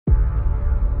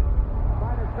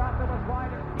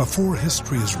Before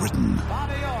history is written,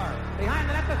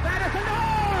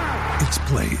 it's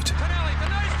played.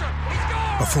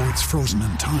 Before it's frozen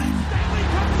in time,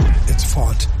 it's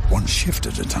fought one shift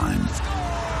at a time.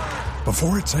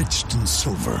 Before it's etched in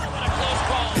silver,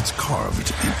 it's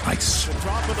carved in ice.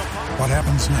 What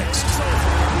happens next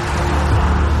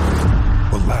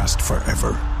will last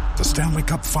forever. The Stanley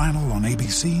Cup Final on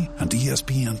ABC and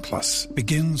ESPN Plus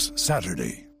begins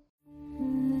Saturday.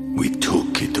 We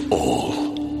took it all.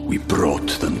 We brought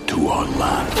them to our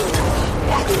land.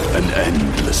 An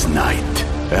endless night,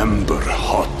 ember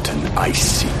hot and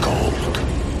icy cold.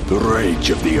 The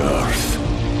rage of the earth.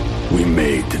 We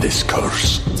made this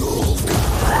curse.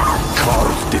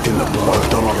 Carved it in the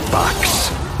blood on our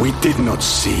backs. We did not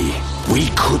see. We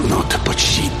could not, but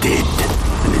she did.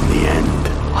 And in the end...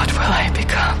 What will I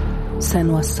become?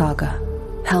 Senua's Saga.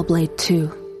 Hellblade 2.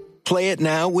 Play it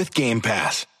now with Game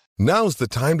Pass. Now's the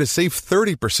time to save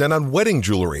 30% on wedding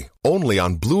jewelry, only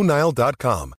on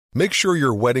BlueNile.com. Make sure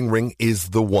your wedding ring is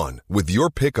the one, with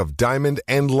your pick of diamond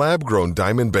and lab-grown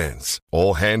diamond bands,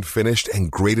 all hand-finished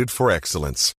and graded for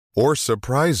excellence. Or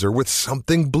surprise her with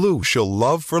something blue she'll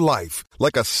love for life,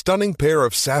 like a stunning pair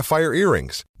of sapphire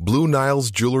earrings. Blue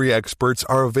Nile's jewelry experts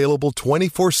are available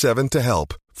 24/7 to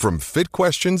help, from fit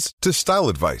questions to style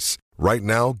advice. Right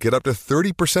now, get up to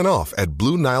 30% off at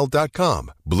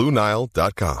BlueNile.com.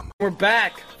 BlueNile.com. We're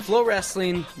back. Flow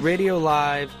Wrestling, Radio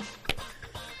Live.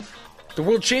 The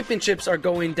World Championships are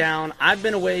going down. I've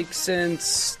been awake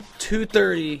since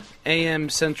 2:30 a.m.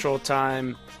 Central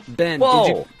Time. Ben, Whoa.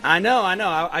 did you? I know.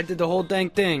 I did the whole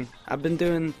dang thing. I've been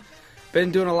doing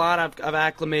a lot. I've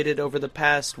acclimated over the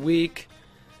past week.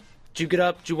 Did you get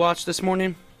up? Did you watch this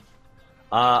morning?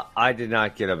 I did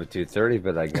not get up at 2:30,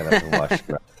 but I got up and watched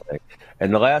wrestling.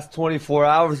 And the last 24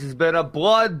 hours has been a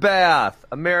bloodbath.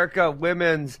 America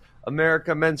men's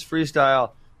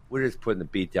freestyle. We're just putting the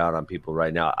beat down on people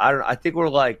right now. I think we're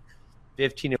like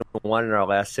 15-1 in our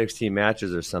last 16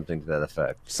 matches or something to that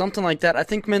effect. Something like that. I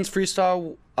think men's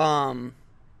freestyle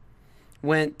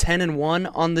went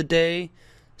 10-1 on the day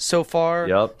so far.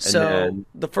 Yep. So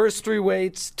the first three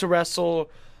weights to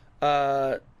wrestle,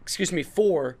 4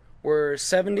 were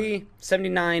 70,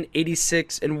 79,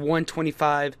 86, and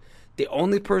 125. The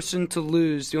only person to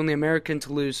lose, the only American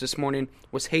to lose this morning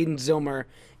was Hayden Zilmer,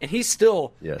 and he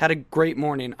still had a great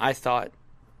morning, I thought.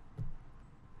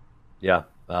 Yeah.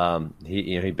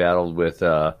 He battled with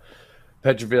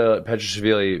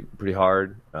Petrashvili pretty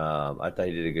hard. I thought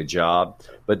he did a good job.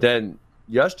 But then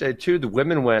yesterday, too, the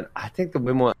women went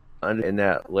in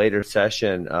that later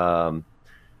session.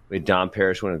 We had Dom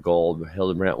Parrish win a gold,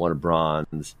 Hildebrandt won a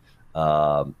bronze.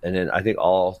 And then I think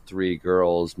all three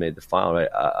girls made the final, right?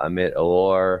 Amit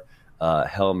Alor,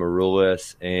 Helen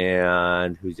Maroulis,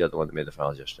 and who's the other one that made the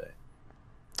finals yesterday?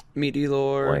 Amit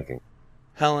Alor,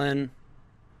 Helen,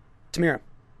 Tamira.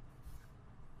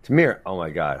 Oh my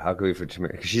God! How could we for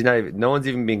Tamira? Because she's not even. No one's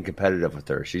even being competitive with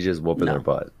her. She's just whooping their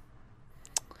butt.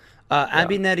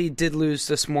 Abby Nettie did lose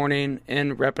this morning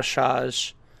in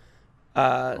repechage,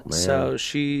 so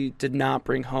she did not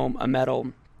bring home a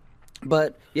medal.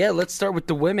 But yeah, let's start with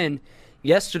the women.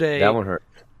 Yesterday, that one hurt.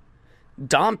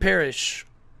 Dom Parrish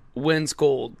wins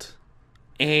gold,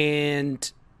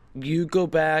 and you go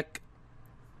back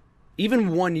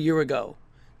even 1 year ago,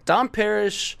 Dom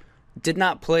Parrish did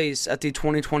not place at the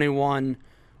 2021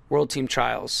 World Team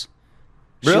Trials.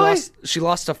 Really? She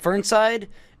lost to Fernside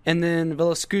and then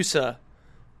Villascusa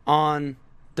on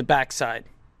the backside.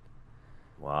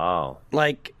 Wow.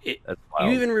 Like, you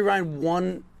even rewind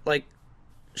one, like,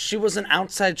 she was an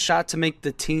outside shot to make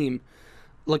the team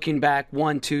looking back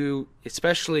 1, 2,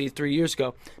 especially 3 years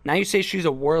ago. Now you say she's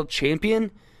a world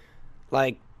champion?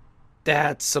 Like,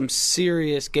 that's some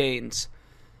serious gains.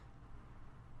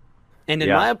 And in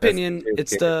my opinion,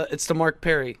 it's the Mark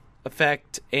Perry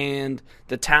effect and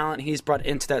the talent he's brought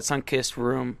into that sun-kissed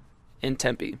room in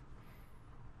Tempe.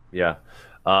 Yeah.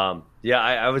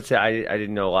 I would say I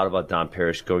didn't know a lot about Dom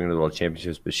Parrish going into the World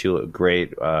Championships, but she looked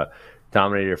great.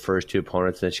 Dominated her first two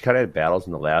opponents, and she kind of had battles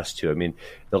in the last two. I mean,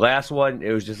 the last one,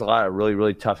 it was just a lot of really,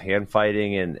 really tough hand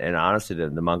fighting, and honestly, the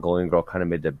Mongolian girl kind of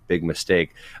made the big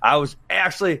mistake. I was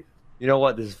actually, you know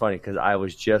what, this is funny, because I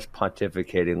was just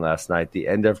pontificating last night, the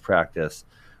end of practice,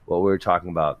 what we were talking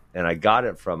about, and I got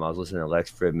it from, I was listening to Lex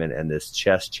Fridman and this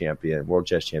chess champion, world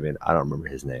chess champion, I don't remember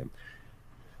his name,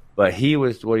 but what he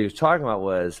was talking about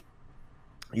was,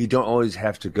 you don't always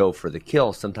have to go for the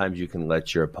kill. Sometimes you can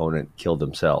let your opponent kill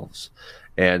themselves.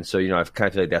 And so, I kind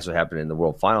of feel like that's what happened in the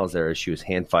World Finals there. She was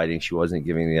hand fighting. She wasn't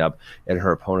giving it up. And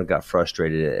her opponent got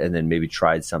frustrated and then maybe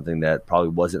tried something that probably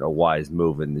wasn't a wise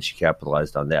move. And then she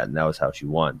capitalized on that. And that was how she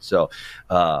won. So,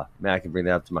 man, I can bring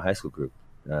that up to my high school group.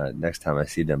 next time I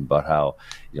see them, but how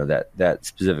that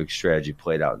specific strategy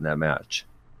played out in that match.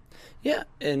 Yeah,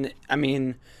 and I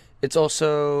mean, it's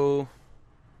also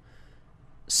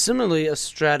similarly a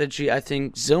strategy I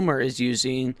think Zillmer is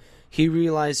using. He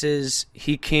realizes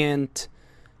he can't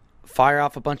fire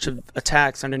off a bunch of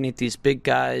attacks underneath these big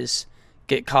guys,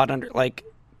 get caught under,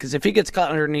 because if he gets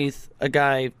caught underneath a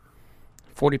guy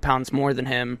 40 pounds more than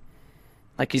him,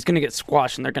 he's going to get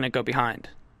squashed and they're going to go behind.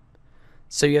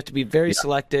 So you have to be very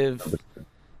selective,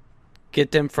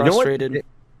 get them frustrated.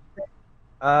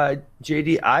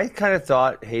 JD, I kind of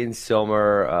thought Hayden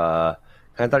Silmer,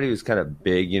 kind of thought he was kind of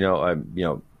big,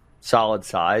 solid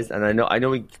size, and I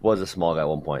know he was a small guy at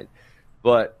one point,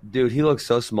 but dude, he looks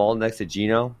so small next to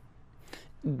Gino.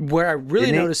 Where I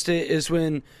really noticed it is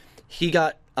when he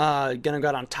got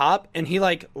on top and he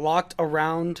locked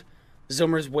around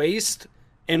Zilmer's waist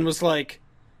and was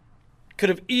could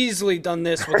have easily done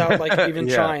this without even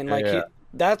trying.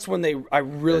 That's when I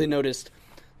really noticed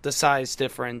the size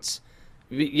difference.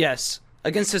 Yes,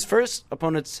 against his first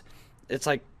opponents, it's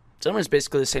Zilmer's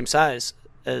basically the same size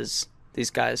as these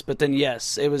guys. But then,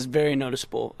 yes, it was very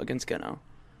noticeable against Geno.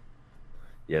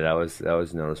 Yeah, that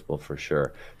was noticeable for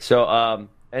sure. So,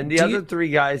 and the other three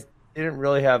guys didn't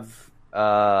really have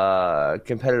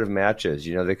competitive matches.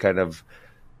 They kind of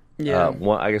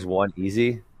one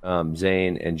easy.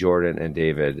 Zane and Jordan and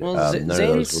David. Well,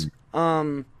 Zane's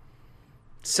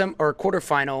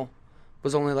quarterfinal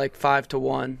was only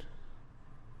 5-1.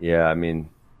 Yeah, I mean,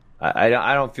 I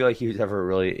don't feel like he was ever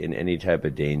really in any type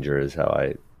of danger, is how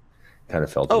I kind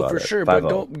of felt about it. Oh, for sure.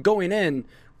 5-0. But going in,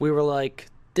 we were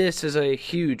this is a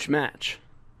huge match.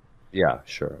 Yeah,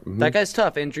 sure. Mm-hmm. That guy's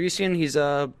tough. Andreessen, he's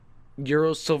a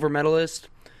Euro silver medalist,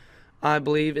 I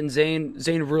believe, and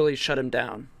Zane really shut him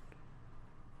down.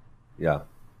 Yeah,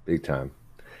 big time.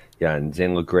 Yeah, and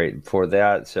Zane looked great for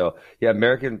that. So, yeah,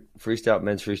 American freestyle,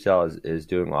 men's freestyle is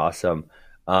doing awesome.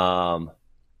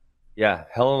 Yeah,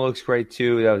 Helen looks great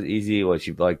too. That was easy.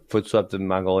 She foot swept the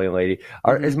Mongolian lady.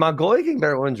 Is Mongolia getting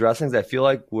better at women's wrestling? I feel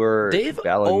like they've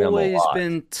battling them a lot. They've always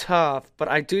been tough, but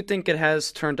I do think it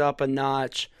has turned up a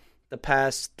notch the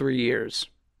past 3 years.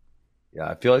 Yeah,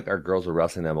 I feel like our girls are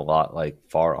wrestling them a lot,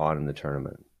 far on in the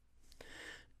tournament.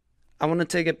 I want to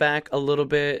take it back a little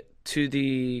bit to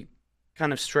the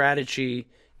kind of strategy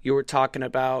you were talking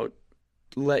about.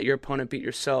 Let your opponent beat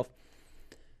yourself.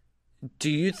 Do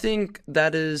you think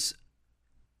that is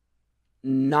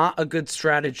not a good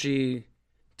strategy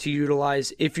to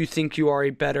utilize if you think you are a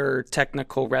better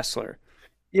technical wrestler?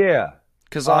 Yeah.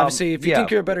 Because obviously, if you think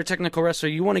you're a better technical wrestler,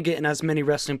 you want to get in as many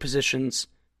wrestling positions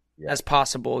as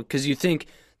possible. Because you think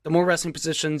the more wrestling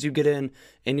positions you get in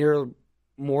and you're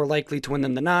more likely to win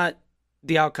them than not,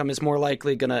 the outcome is more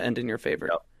likely going to end in your favor.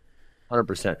 Yep.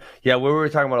 100%. Yeah, what we were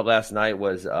talking about it last night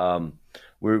was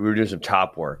we were doing some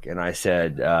top work, and I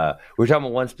said we were talking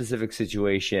about one specific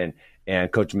situation,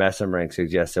 and Coach Messenbrink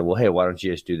suggested, well, hey, why don't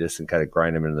you just do this and kind of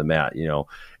grind them into the mat,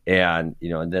 and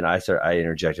then I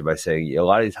interjected by saying a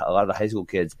lot of the high school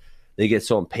kids, they get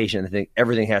so impatient and think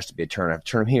everything has to be a turn. I have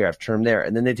to turn them here, I have to turn them there,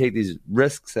 and then they take these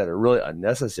risks that are really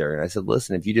unnecessary. And I said,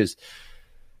 listen, if you just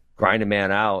grind a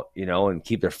man out, and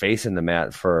keep their face in the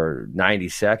mat for 90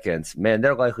 seconds, man,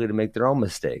 they're likely to make their own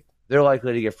mistake. They're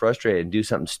likely to get frustrated and do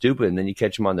something stupid, and then you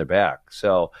catch them on their back.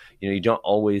 So, you don't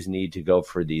always need to go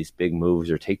for these big moves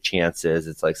or take chances.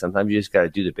 It's sometimes you just got to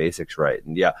do the basics right.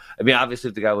 And yeah, I mean, obviously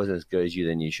if the guy wasn't as good as you,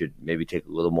 then you should maybe take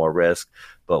a little more risk.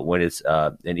 But when it's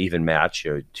an even match,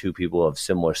 two people of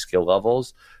similar skill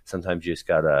levels, sometimes you just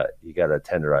gotta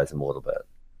tenderize them a little bit.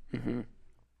 Mm-hmm.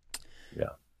 Yeah.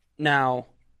 Now,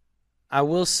 I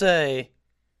will say,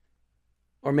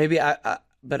 or maybe I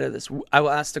better this. I will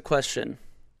ask the question.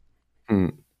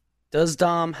 Does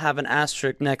Dom have an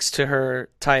asterisk next to her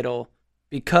title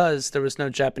because there was no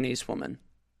Japanese woman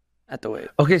at the weight?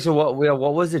 Okay, so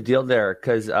what was the deal there?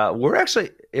 Because we're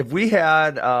actually, if we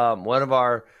had one of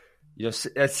our,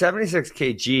 at 76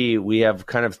 kg, we have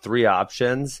kind of three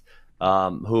options who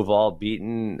have all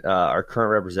beaten our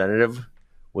current representative,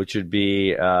 which would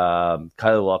be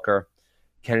Kylie Walker,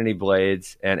 Kennedy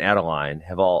Blades, and Adeline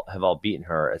have all beaten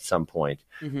her at some point.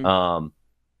 Mm-hmm.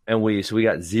 And we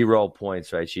got 0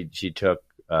 points, right? She took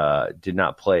did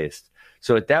not place.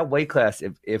 So at that weight class,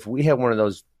 if we had one of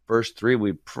those first three,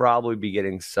 we'd probably be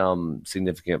getting some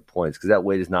significant points because that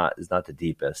weight is not the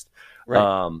deepest.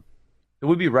 Right. We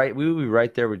would be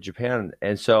right there with Japan.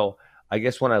 And so I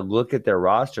guess when I look at their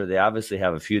roster, they obviously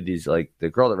have a few of these, the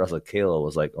girl that wrestled Kayla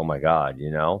was oh my God,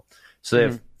 So they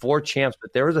have 4 champs,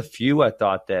 but there was a few I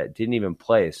thought that didn't even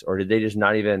place, or did they just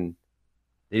not even?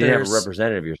 They didn't have a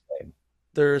representative. You're saying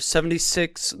there's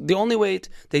 76. The only weight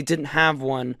they didn't have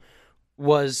one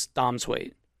was Dom's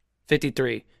weight.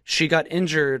 53. She got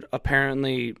injured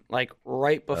apparently like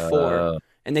right before,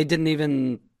 and they didn't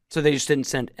even. So they just didn't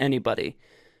send anybody.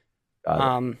 So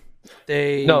I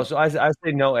say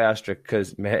no asterisk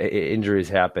because injuries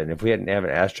happen. If we hadn't have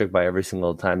an asterisk by every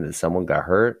single time that someone got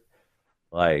hurt,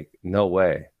 like no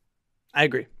way. I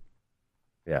agree.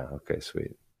 Yeah. Okay.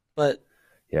 Sweet. But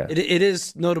yeah, it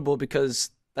is notable because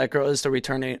that girl is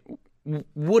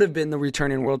would have been the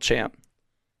returning world champ.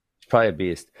 She's probably a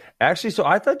beast. Actually, so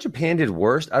I thought Japan did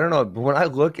worst. I don't know, but when I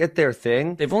look at their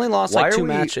thing, they've only lost like 2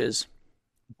 matches.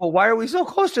 Well, why are we so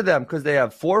close to them? Because they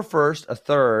have 4 first, a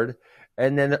third,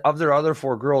 and then of their other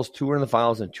 4 girls, 2 are in the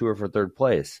finals and 2 are for third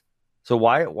place. So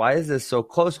why is this so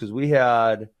close? Because we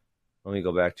had, let me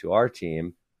go back to our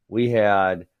team. We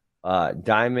had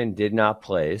Diamond did not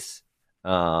place,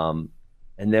 and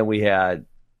then we had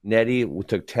Nettie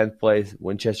took 10th place,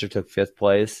 Winchester took 5th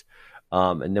place,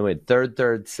 and then we had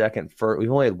third, second, first. We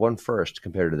only had 1 first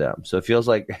compared to them. So it feels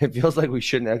like we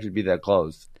shouldn't actually be that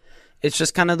close. It's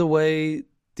just kind of the way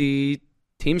the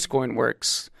team scoring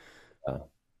works.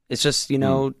 It's just,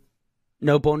 no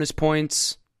bonus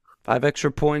points. 5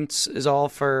 extra points is all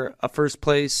for a first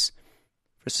place.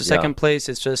 Versus second place,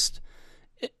 it's just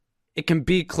it can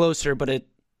be closer, but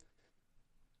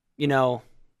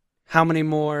how many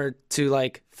more to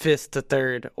like 5th to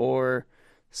 3rd or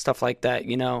stuff like that,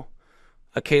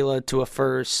 a Kayla to a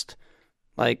first,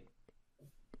 like,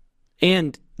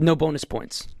 and no bonus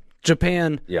points.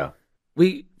 Japan, a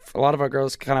lot of our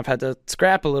girls kind of had to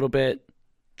scrap a little bit.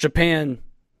 Japan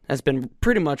has been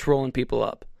pretty much rolling people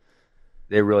up.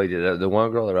 They really did. The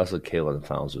one girl that wrestled Kayla in the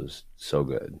finals was so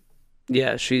good.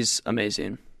 Yeah, she's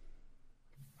amazing.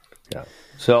 Yeah.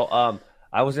 So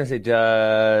I was going to say,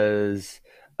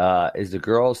 is the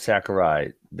girl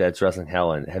Sakurai that's wrestling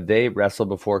Helen, have they wrestled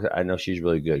before? I know she's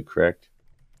really good, correct?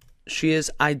 She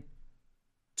is. I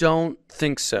don't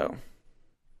think so.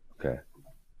 Okay.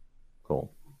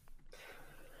 Cool.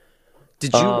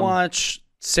 Did you watch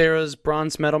Sarah's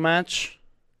bronze medal match?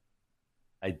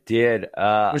 I did.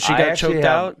 When she got choked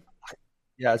out?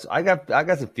 Yes, I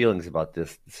got some feelings about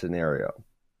this scenario.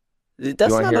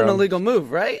 That's not an illegal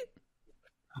move, right?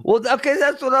 Well, okay,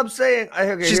 that's what I'm saying.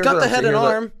 She's got the head and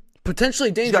arm.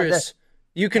 Potentially dangerous.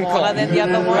 You can call. I'm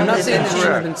not saying that she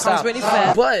should have been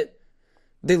stopped. But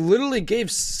they literally gave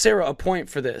Sarah a point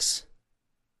for this.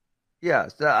 Yeah,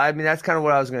 so, I mean, that's kind of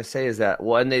what I was going to say is that,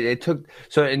 well, and they took,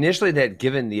 so initially they had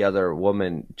given the other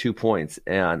woman 2 points,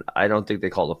 and I don't think they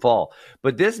called a fall.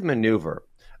 But this maneuver,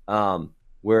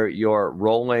 where you're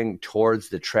rolling towards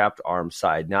the trapped arm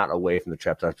side, not away from the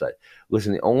trapped arm side.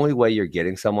 Listen, the only way you're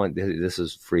getting someone, this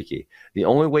is freaky, the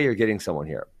only way you're getting someone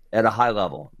here at a high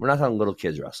level, we're not talking little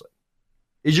kids wrestling,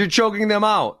 is you're choking them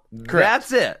out. Correct.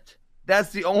 That's it.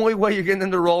 That's the only way you're getting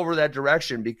them to roll over that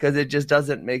direction because it just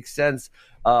doesn't make sense.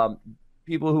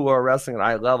 People who are wrestling at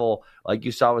high level, like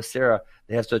you saw with Sarah,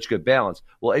 they have such good balance.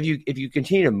 Well, if you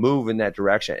continue to move in that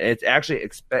direction, and it's actually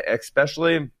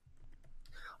especially, I don't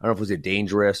know if it was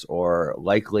dangerous or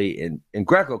likely in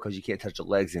Greco because you can't touch the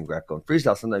legs in Greco. In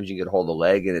freestyle, sometimes you can get a hold of the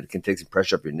leg and it can take some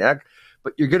pressure up your neck,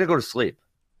 but you're going to go to sleep.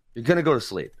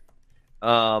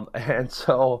 And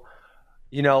so,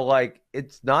 like,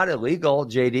 it's not illegal,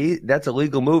 JD. That's a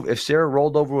legal move. If Sarah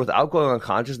rolled over without going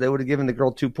unconscious, they would have given the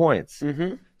girl 2 points.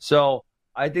 Mm-hmm. So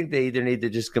I think they either need to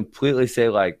just completely say,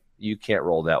 like, you can't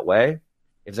roll that way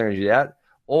if they're going to do that,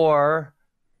 or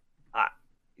at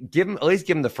least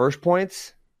give them the first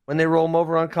points when they roll them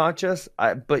over unconscious.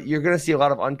 But you're going to see a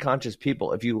lot of unconscious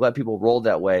people if you let people roll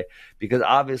that way, because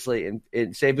obviously,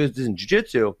 say if it was in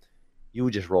jiu-jitsu, you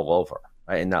would just roll over,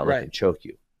 right, and not let them choke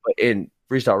you. But in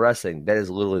freestyle wrestling, that is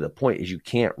literally the point, is you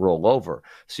can't roll over.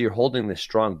 So you're holding this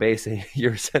strong base and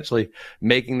you're essentially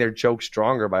making their choke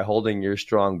stronger by holding your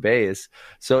strong base.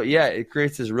 So yeah, it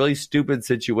creates this really stupid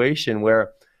situation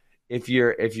where if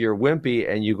you're wimpy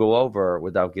and you go over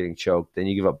without getting choked, then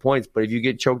you give up points. But if you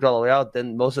get choked all the way out,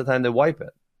 then most of the time they wipe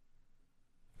it.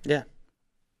 Yeah.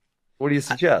 What do you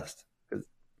suggest? 'Cause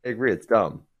I agree, it's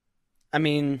dumb. I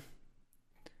mean,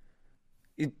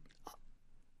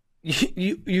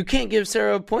 you can't give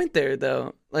Sarah a point there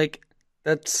though. Like,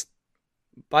 that's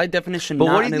by definition. But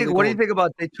not what do you think? What do you think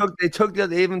about they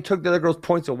even took the other girl's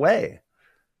points away?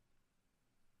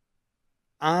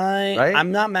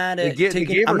 I'm not mad at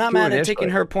taking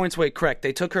her points away. Correct.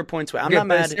 They took her points away. I'm not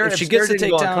mad if she gets to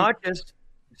take down. If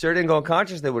Sarah didn't go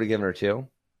unconscious, they would have given her 2.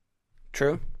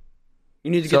 True. You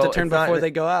need to get the turn before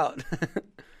they go out.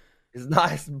 It's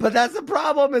nice, but that's the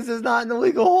problem. Is it's not an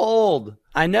illegal hold.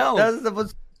 I know. That's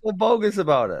what's so bogus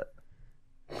about it.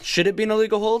 Should it be an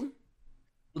illegal hold?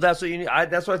 Well, that's what you need.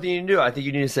 That's what I think you need to do. I think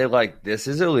you need to say, like, this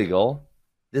is illegal.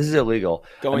 This is illegal.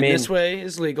 Going this way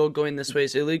is legal. Going this way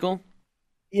is illegal.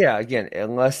 Yeah, again,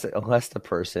 unless the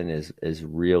person is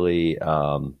really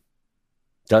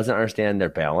doesn't understand their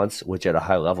balance, which at a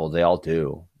high level they all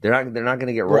do. They're not going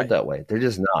to get rolled that way. They're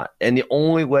just not. And the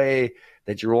only way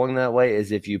that you're rolling that way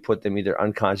is if you put them either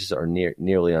unconscious or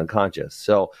nearly unconscious.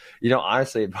 So,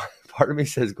 honestly, part of me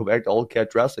says go back to old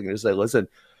catch wrestling and just say, listen,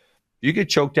 you get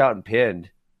choked out and pinned,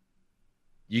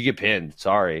 you get pinned.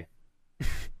 Sorry.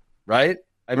 Right?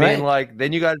 I mean,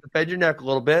 then you got to defend your neck a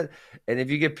little bit. And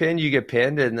if you get pinned, you get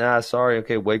pinned. And sorry,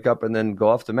 okay, wake up and then go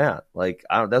off the mat.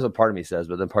 That's what part of me says.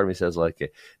 But then part of me says,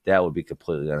 that would be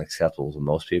completely unacceptable to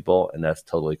most people. And that's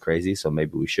totally crazy. So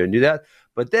maybe we shouldn't do that.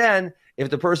 But then if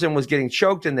the person was getting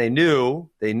choked and they knew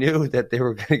that they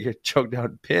were going to get choked out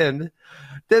and pinned,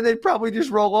 then they'd probably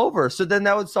just roll over. So then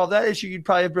that would solve that issue. You'd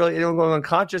probably have really anyone going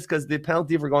unconscious because the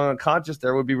penalty for going unconscious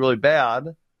there would be really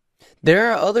bad.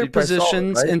 There are other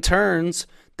positions and turns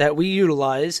that we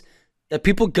utilize that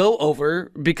people go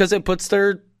over because it puts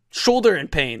their shoulder in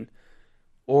pain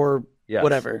or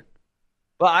whatever.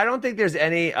 But I don't think there's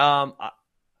any I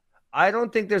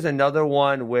don't think there's another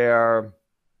one where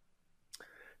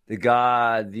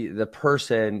the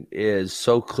person is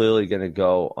so clearly going to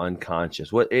go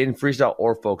unconscious. What in freestyle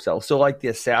or folk style. So like the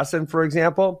assassin, for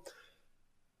example,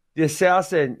 the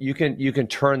assassin, you can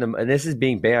turn them, and this is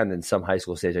being banned in some high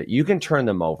school states. You can turn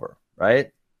them over,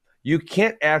 right? You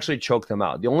can't actually choke them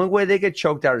out. The only way they get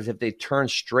choked out is if they turn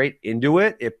straight into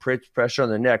it. It puts pressure on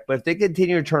their neck. But if they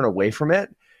continue to turn away from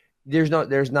it, there's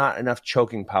not enough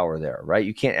choking power there, right?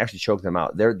 You can't actually choke them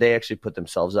out. They actually put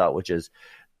themselves out, which is,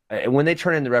 and when they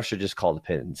turn in, the refs should just call the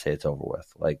pin and say it's over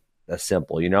with. That's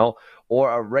simple,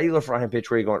 Or a regular front hand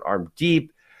pitch where you're going arm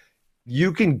deep,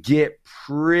 you can get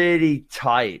pretty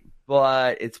tight,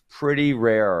 but it's pretty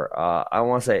rare. I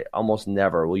want to say almost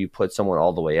never will you put someone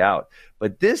all the way out.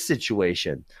 But this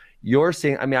situation, you're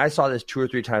seeing, I saw this 2 or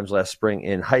 3 times last spring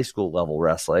in high school level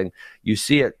wrestling. You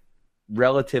see it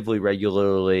relatively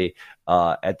regularly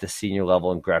at the senior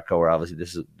level in Greco, where obviously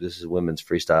this is women's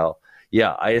freestyle.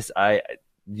 Yeah,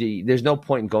 there's no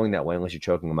point in going that way unless you're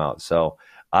choking them out. So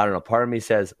I don't know. Part of me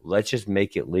says, let's just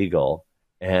make it legal.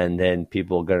 And then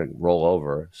people are going to roll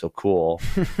over. So cool.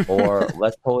 Or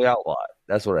let's totally outlaw it.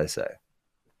 That's what I say.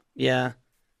 Yeah.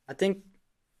 I think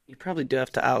you probably do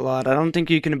have to outlaw it. I don't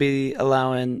think you're going to be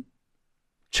allowing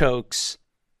chokes.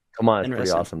 Come on. It's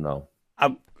pretty awesome, though.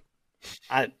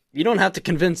 You don't have to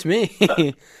convince me.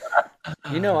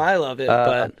 I love it.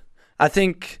 But I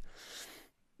think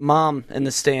Mom in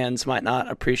the stands might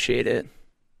not appreciate it.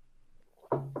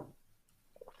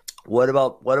 What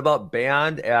about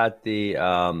banned at the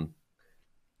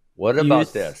what about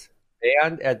youth? This?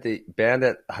 Banned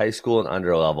at high school and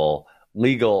under level,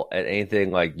 legal at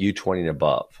anything like U20 and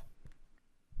above.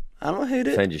 I don't hate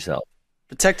it. Defend yourself.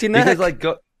 Protect your neck.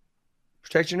 Because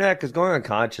protect your neck, because going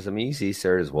unconscious, you see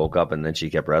Sarah just woke up and then she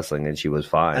kept wrestling and she was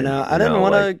fine. I know. I didn't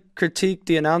want to critique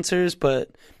the announcers, but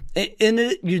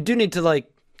you do need to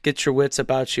get your wits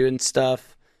about you and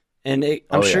stuff. And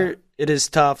I'm sure it is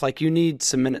tough. You need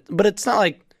some minutes, but it's not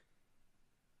like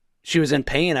she was in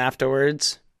pain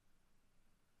afterwards.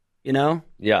 Yeah.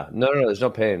 No, there's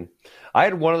no pain. I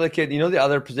had one of the kids, the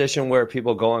other position where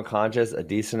people go unconscious a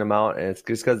decent amount, and it's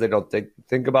just because they don't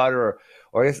think about it, or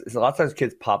I guess it's a lot of times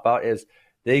kids pop out, is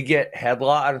they get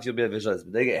headlocked. I don't know if you'll be able to visualize,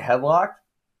 but they get headlocked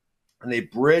and they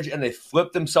bridge and they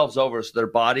flip themselves over so their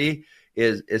body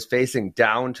is facing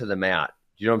down to the mat.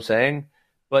 You know what I'm saying?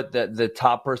 But the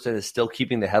top person is still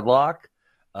keeping the headlock.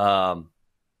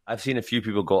 I've seen a few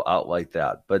people go out like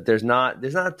that, but there's not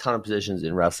a ton of positions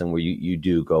in wrestling where you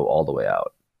do go all the way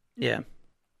out. Yeah.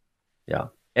 Yeah.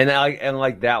 And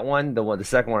like that one, the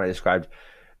second one I described,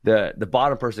 the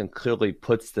bottom person clearly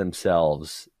puts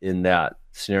themselves in that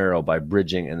scenario by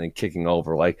bridging and then kicking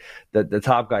over. The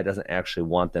top guy doesn't actually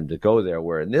want them to go there,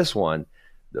 where in this one,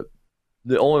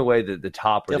 the only way that the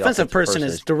top or the offensive person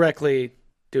is directly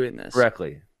doing this.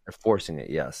 Directly. They're forcing it,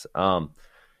 yes.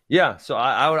 Yeah, so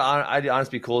I'd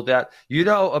honestly be cool with that.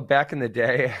 Back in the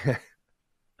day,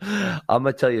 I'm going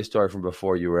to tell you a story from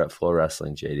before you were at Flow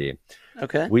Wrestling, JD.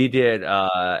 Okay. We did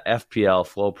FPL,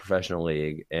 Flow Professional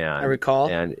League, and I recall.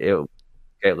 And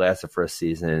it lasted for a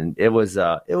season. It was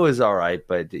all right,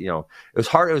 but it was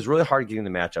hard. It was really hard getting the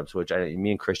matchups, which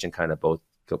me and Christian kind of both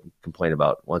complain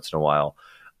about once in a while,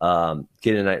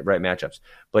 getting the right matchups.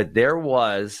 But there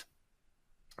was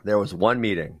one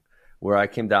meeting where I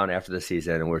came down after the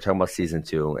season and we were talking about season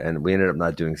 2, and we ended up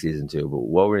not doing season 2, but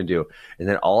what we're going to do. And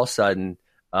then all of a sudden,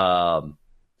 I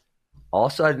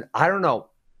don't know,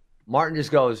 Martin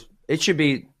just goes, it should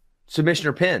be submission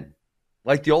or pin,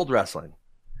 like the old wrestling.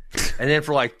 And then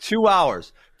for 2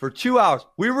 hours, for 2 hours.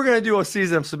 We were gonna do a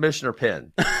season of submission or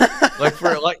pin,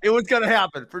 it was gonna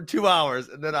happen for 2 hours,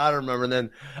 and then I don't remember. And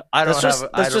then That's just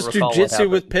jujitsu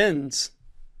with pins.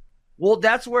 Well,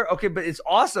 that's where but it's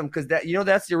awesome because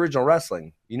that's the original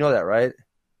wrestling. You know that, right?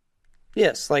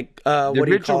 Yes, like the what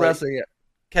do you call wrestling, it?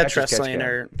 Catch wrestling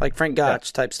or like Frank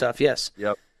Gotch type stuff. Yes.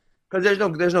 Yep. Because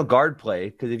there's no guard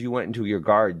play. Because if you went into your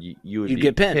guard, you would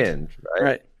get pinned,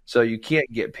 right? So you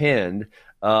can't get pinned.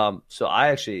 So I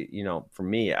actually, for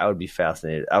me, I would be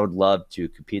fascinated. I would love to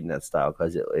compete in that style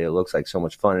because it looks like so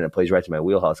much fun and it plays right to my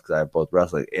wheelhouse because I have both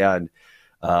wrestling and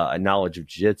a knowledge of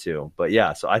jiu-jitsu. But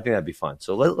yeah, so I think that'd be fun.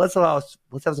 So let's have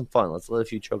some fun. Let's let a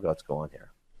few chokeouts go on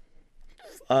here.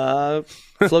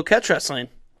 Flow catch wrestling.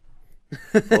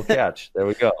 Flow catch. There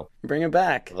we go. Bring it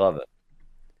back. Love it.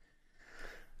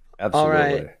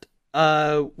 Absolutely.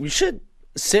 All right. We should.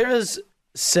 Sarah's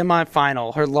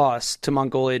semifinal, her loss to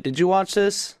Mongolia. Did you watch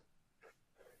this?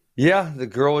 Yeah, the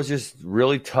girl was just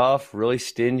really tough, really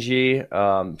stingy.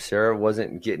 Sarah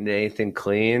wasn't getting anything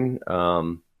clean.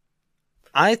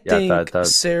 I think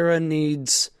Sarah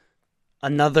needs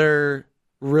another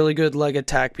really good leg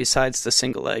attack besides the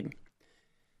single leg.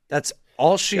 That's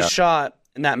all she shot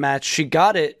in that match. She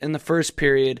got it in the first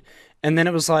period, and then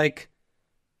it was like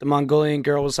the Mongolian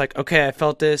girl was like, okay, I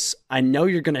felt this. I know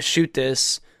you're going to shoot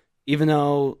this, even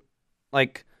though,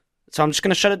 so I'm just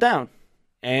going to shut it down.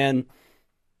 And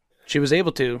she was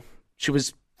able to. She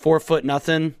was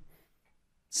 4'0",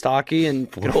 stocky,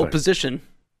 and could hold position.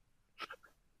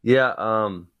 Yeah,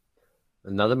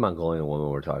 another Mongolian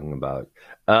woman we're talking about.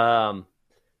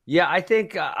 Yeah, I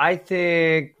think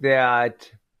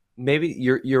that maybe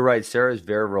you're right. Sarah is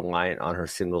very reliant on her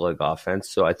single leg offense,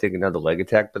 so I think another leg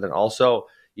attack. But then also,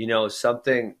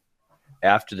 something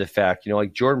after the fact.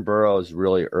 Like Jordan Burroughs,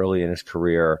 really early in his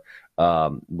career,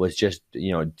 was just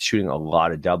shooting a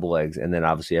lot of double legs, and then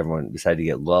obviously everyone decided to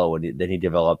get low, and then he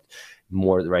developed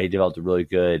more, right? He developed a really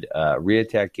good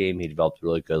re-attack game. He developed a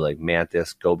really good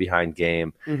Mantis go behind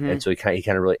game, and so he kind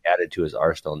of really added to his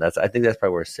arsenal. And I think that's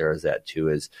probably where Sarah's at too.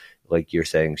 Is like you're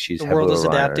saying, she's the world is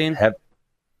adapting. The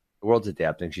world's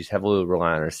adapting. She's heavily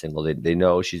relying on her single. They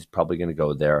know she's probably going to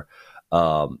go there,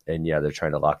 and yeah, they're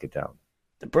trying to lock it down.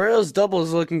 The Burroughs double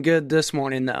is looking good this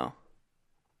morning, though.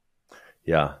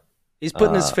 Yeah, he's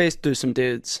putting his face through some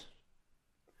dudes.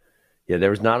 Yeah, there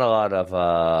was not a lot of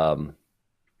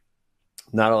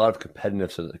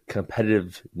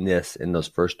competitiveness in those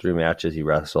first three matches he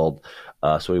wrestled.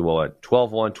 So he went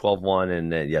 12-1, 12-1,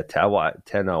 and then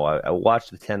 10-0. I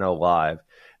watched the 10-0 live,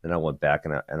 then I went back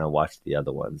and I watched the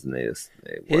other ones, and they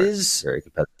weren't very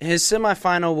competitive. His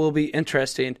semifinal will be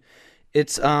interesting.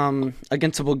 It's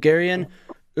against a Bulgarian,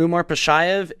 Umar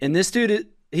Pashayev, and this dude,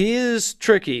 he is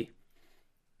tricky.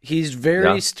 He's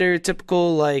very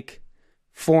stereotypical,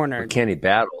 foreigner. But can he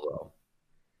battle though?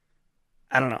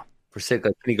 I don't know. For sake,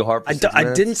 can he go hard for 6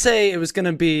 minutes? I didn't say it was going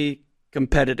to be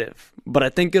competitive, but I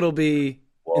think it'll be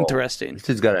interesting. This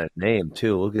dude's got a name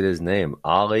too. Look at his name,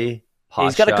 Ali Pasha.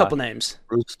 He's got a couple names.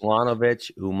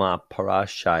 Ruslanovich Umar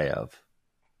Pashayev.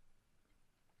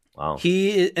 Wow.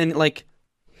 He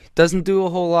doesn't do a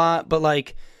whole lot,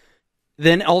 but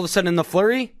then all of a sudden in the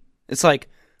flurry, it's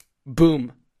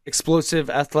boom, explosive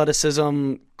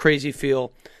athleticism, crazy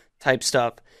feel type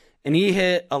stuff. And he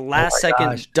hit a last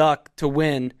second duck to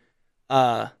win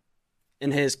in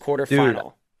his quarterfinal.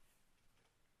 Dude,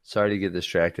 sorry to get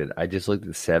distracted. I just looked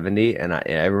at 70, and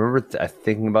I remember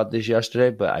thinking about this yesterday,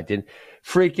 but I didn't.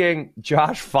 Freaking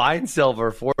Josh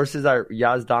Feinsilver forces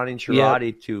Yazdani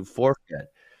Chirati to forfeit.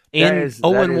 And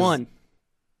 0-1.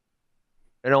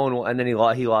 And then he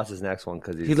lost his next one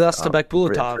because he lost to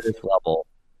Bekbulatov. Level.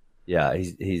 Yeah,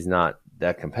 he's not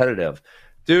that competitive.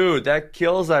 Dude, that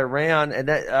kills Iran, and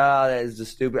that is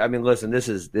just stupid. I mean, listen, this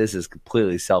is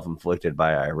completely self-inflicted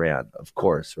by Iran, of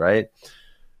course, right?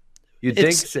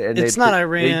 It's not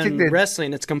Iran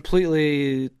wrestling; it's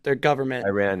completely their government.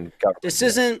 Iran government. This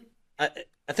isn't. I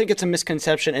think it's a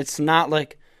misconception. It's not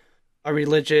like a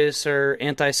religious or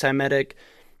anti-Semitic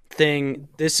thing.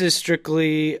 This is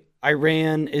strictly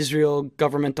Iran-Israel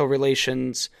governmental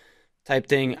relations type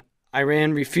thing.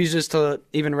 Iran refuses to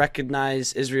even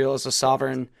recognize Israel as a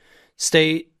sovereign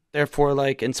state. Therefore,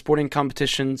 in sporting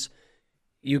competitions,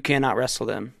 you cannot wrestle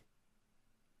them.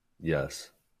 Yes.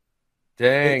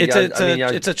 Dang.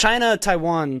 It's a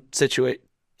China-Taiwan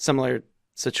similar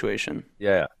situation.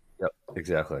 Yeah. Yep.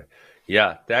 Exactly.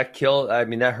 Yeah. That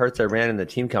that hurts Iran in the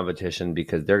team competition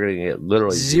because they're going to get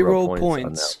literally 0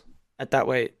 points at that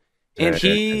weight. And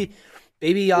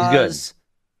Baby Yaz,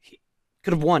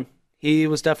 could have won. He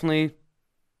was definitely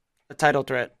a title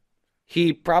threat.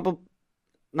 He probably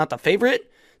not the favorite.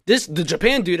 The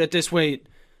Japan dude at this weight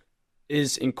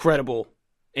is incredible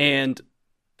and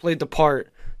played the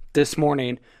part this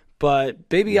morning, but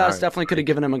Baby Oz definitely could have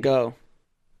given him a go.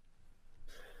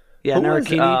 Yeah,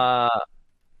 Narakini.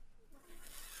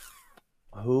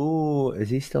 Who is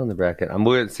he still in the bracket? I'm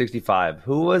moving at 65.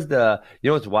 Who was the? You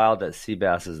know what's wild? That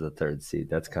Seabass is the 3rd seed.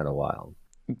 That's kind of wild.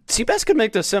 Seabass could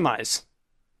make the semis.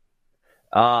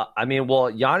 I mean, well,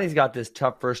 Yanni's got this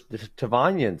tough first.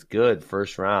 Tavanyan's good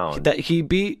first round. That he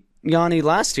beat Yanni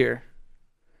last year.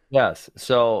 Yes.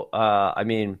 So, I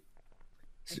mean,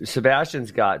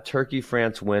 Sebastian's got Turkey,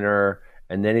 France winner,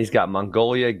 and then he's got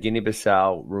Mongolia,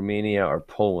 Guinea-Bissau, Romania, or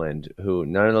Poland. Who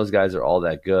none of those guys are all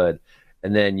that good.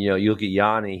 And then, you look at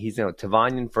Yanni, he's going to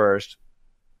Tavanyan first.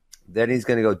 Then he's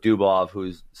going to go Dubov,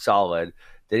 who's solid.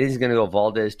 Then he's going to go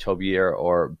Valdez, Tobier,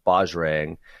 or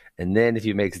Bajrang. And then if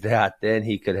he makes that, then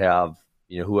he could have,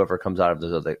 whoever comes out of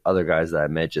those other guys that I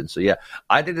mentioned. So, yeah,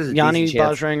 I think there's a Yanni, decent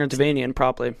chance. Bajrang, or Tavanyan,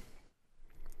 probably.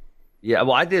 Yeah,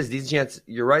 well, I think there's a decent chance.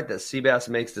 You're right that Seabass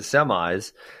makes the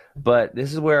semis. But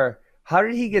this is where, how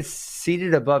did he get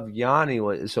seated above Yanni?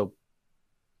 So,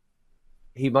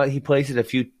 he placed at a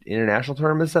few international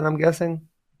tournaments, then I'm guessing.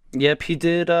 Yep, he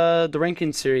did the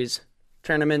ranking series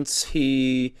tournaments. What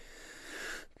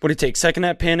did he take? Second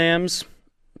at Pan Am's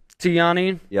to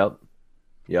Yanni. Yep.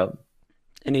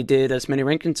 And he did as many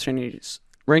ranking series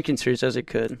as he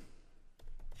could.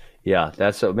 Yeah,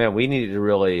 that's so. Man, we need to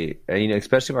really,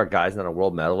 especially if our guys not a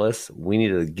world medalist, we need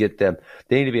to get them.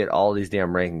 They need to be at all these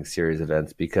damn ranking series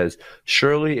events because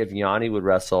surely if Yanni would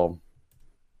wrestle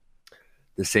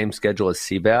the same schedule as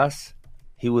Seabass,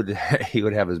 he would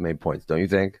have as many points, don't you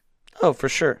think? Oh, for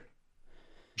sure.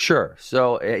 Sure.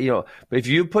 So but if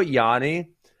you put Yanni,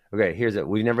 okay, here's it.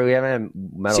 We haven't had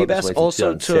medal. Seabass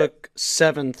also took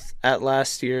 7th at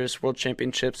last year's World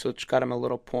Championships, which got him a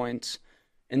little points,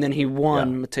 and then he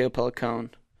won Matteo Pellicone.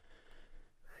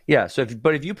 Yeah. So if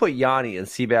you put Yanni in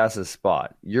Seabass's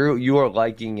spot, you are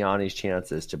liking Yanni's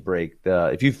chances to break the.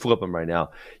 If you flip him right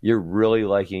now, you're really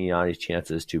liking Yanni's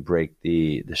chances to break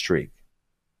the streak.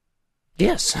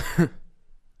 Yes.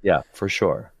 Yeah, for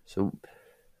sure. So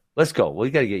let's go. We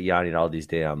got to get Yanni in all these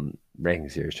damn ranking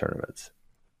series tournaments.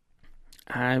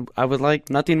 I would like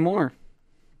nothing more.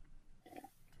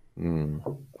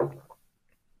 All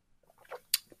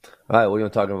right, what are you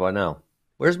talking about now?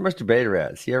 Where's Mr. Bader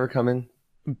at? Is he ever coming?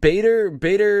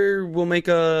 Bader will make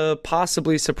a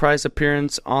possibly surprise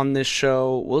appearance on this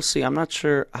show. We'll see. I'm not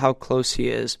sure how close he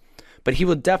is, but he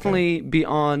will definitely be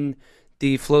on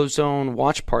the Flow Zone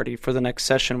watch party for the next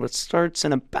session, which starts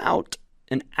in about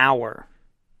an hour.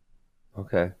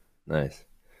 Okay, nice.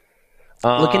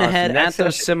 Looking ahead at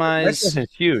those semis. Next session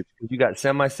is huge. You got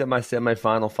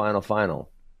semi-final.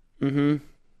 Mm-hmm.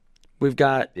 We've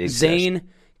got Zane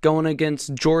going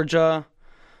against Georgia.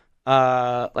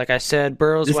 Like I said,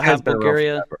 Burroughs will have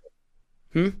Bulgaria.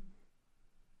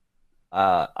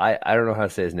 I don't know how to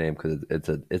say his name because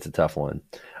it's a tough one.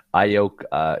 Ayok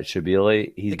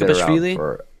Shabili. He's been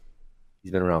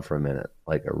around for a minute,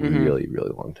 like a really,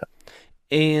 really long time.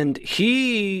 And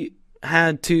he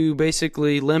had to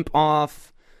basically limp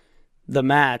off the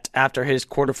mat after his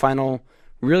quarterfinal,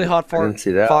 really hot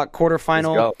fought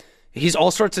quarterfinal. He's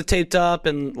all sorts of taped up,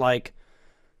 and like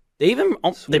they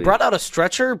brought out a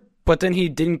stretcher, but then he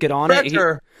didn't get on it.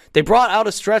 They brought out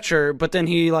a stretcher, but then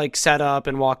he like sat up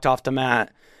and walked off the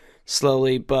mat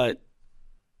slowly. But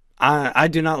I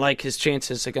do not like his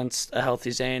chances against a healthy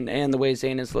Zane and the way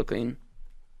Zane is looking.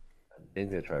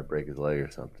 Zane's gonna try to break his leg or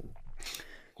something.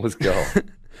 Let's go.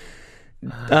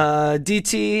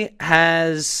 DT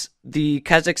has the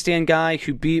Kazakhstan guy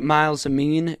who beat Miles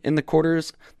Amin in the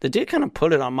quarters. They did kind of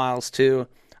put it on Miles too.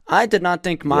 I did not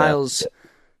think Miles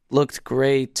looked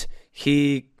great.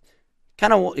 He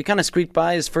kind of squeaked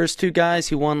by his first two guys.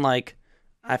 He won like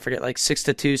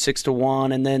 6-2,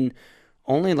 6-1, and then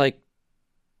only like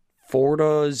 4-0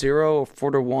 or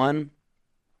 4-1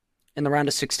 in the round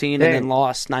of 16, and then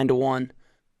lost 9-1.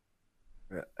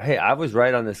 Hey, I was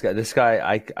right on this guy. This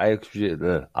guy,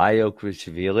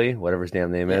 Ayokrishvili, whatever his damn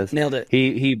name is. Nailed it.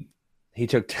 He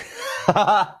took.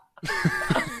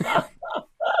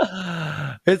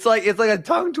 It's like a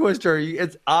tongue twister.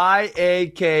 It's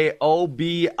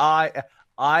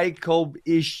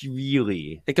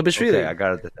Iakobishvili. Ikabishvili. Okay, I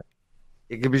got it.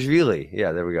 Ikabishvili.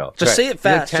 Yeah, there we go. Just say it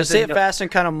fast. Just say it fast and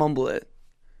kind of mumble it.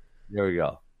 There we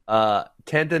go.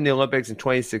 10th in the Olympics in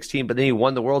 2016, but then he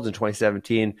won the Worlds in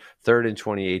 2017, 3rd in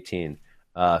 2018,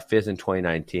 5th in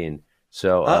 2019.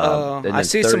 So I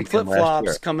see some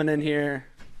flip-flops coming in here.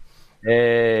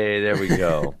 Hey, there we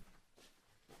go.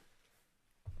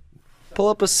 Pull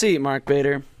up a seat, Mark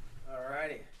Bader.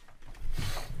 Alrighty.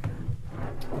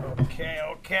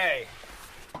 Okay.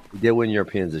 did win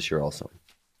Europeans this year also.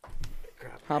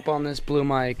 Hop on this blue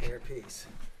mic. Earpiece.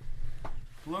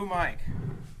 Blue mic.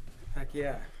 Heck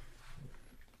yeah.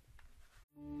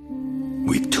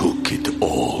 We took it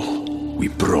all. We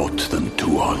brought them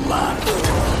to our land.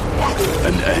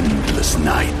 An endless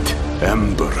night,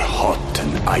 ember hot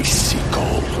and icy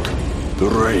cold. The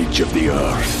rage of the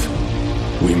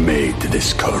earth. We made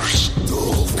this curse.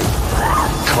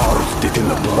 Carved it in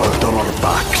the blood on our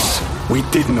backs. We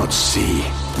did not see.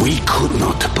 We could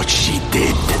not, but she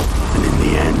did. And in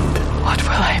the end... What will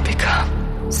I become?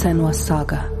 Senua's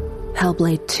Saga.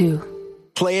 Hellblade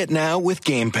 2. Play it now with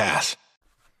Game Pass.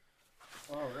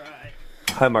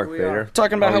 Hi, Mark Bader.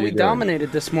 Talking about how we doing?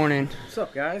 dominated this morning. What's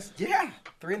up, guys? Yeah.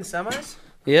 3 in the semis?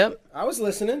 Yep. I was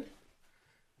listening.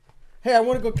 Hey, I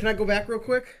want to go. Can I go back real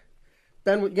quick?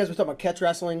 Ben, you guys were talking about catch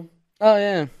wrestling. Oh,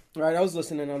 yeah. All right, I was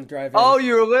listening on the drive. Oh,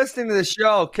 you were listening to the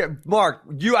show. Mark,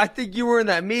 I think you were in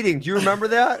that meeting. Do you remember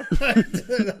that?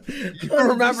 You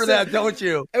remember that, don't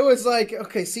you? It was like,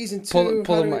 okay, season 2.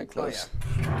 Pull the mic close.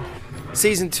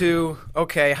 Season 2,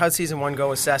 okay, how'd season 1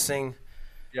 go assessing?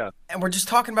 Yeah. And we're just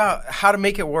talking about how to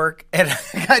make it work. And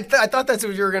I thought that's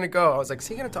where you were going to go. I was like, is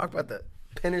he going to talk about the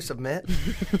pin or submit?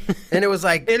 And it was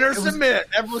like... Pin or submit.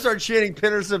 Everyone started chanting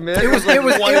pin or submit. It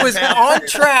was on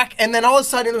track, and then all of a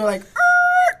sudden, they were like,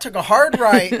 took a hard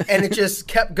right, and it just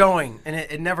kept going. And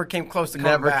it never came close to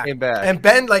coming back. Never came back. And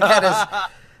Ben had his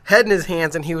head in his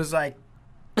hands, and he was like,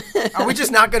 are we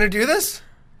just not going to do this?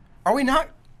 Are we not?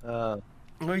 No,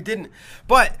 he didn't.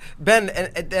 But Ben,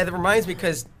 and it reminds me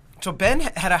because... So Ben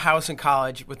had a house in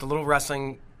college with a little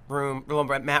wrestling room, a little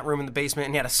mat room in the basement,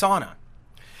 and he had a sauna.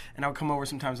 And I would come over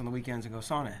sometimes on the weekends and go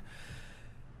sauna.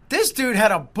 This dude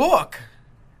had a book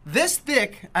this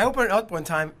thick. I opened it up one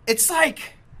time. It's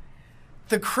like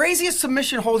the craziest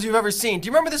submission holds you've ever seen. Do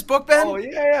you remember this book, Ben? Oh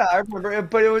yeah, I remember it.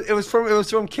 But it was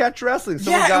from Catch Wrestling.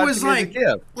 Someone Yeah, got it was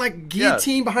like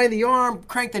guillotine behind the arm,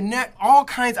 crank the neck, all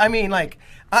kinds. I mean, like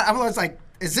I was like,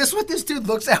 is this what this dude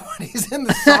looks at when he's in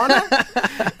the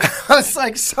sauna? I was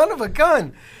like, son of a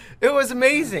gun. It was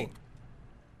amazing.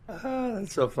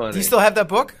 That's so funny. Do you still have that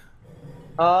book?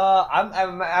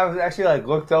 I was actually like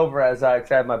looked over as I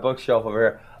had my bookshelf over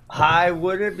here. I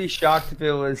wouldn't be shocked if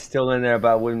it was still in there,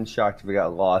 but I wouldn't be shocked if it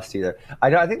got lost either.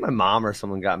 I think my mom or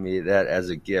someone got me that as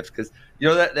a gift because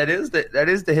that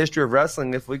is the history of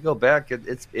wrestling. If we go back,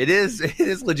 it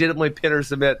is legitimately pin or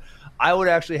submit. I would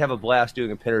actually have a blast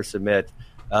doing a pin or submit.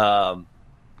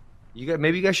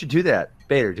 Maybe you guys should do that.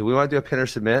 Bader, do we want to do a pin or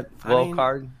submit?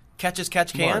 Card? Catch as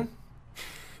catch can?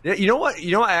 Yeah, you know what?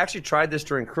 I actually tried this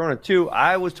during Corona too.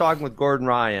 I was talking with Gordon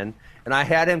Ryan, and I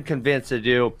had him convinced to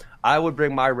do. I would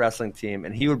bring my wrestling team,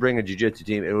 and he would bring a jiu-jitsu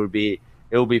team. It would be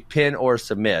pin or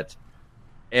submit,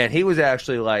 and he was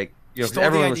actually like,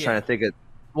 everyone was trying to think of.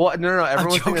 Well, no,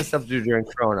 everyone was thinking of stuff to do during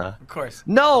Corona. Of course.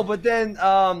 No, but then,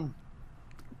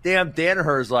 damn,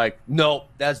 Danaher's like, nope,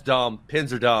 that's dumb.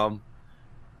 Pins are dumb.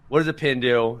 What does a pin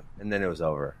do? And then it was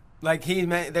over. Like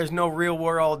there's no real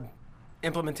world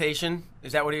implementation.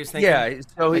 Is that what he was thinking? Yeah.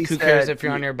 So who cares if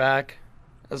you're on your back,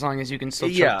 as long as you can still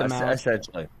choke them out?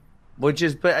 Essentially.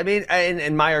 But I mean,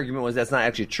 and my argument was that's not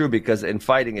actually true because in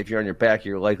fighting, if you're on your back,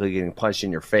 you're likely getting punched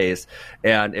in your face.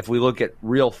 And if we look at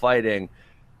real fighting,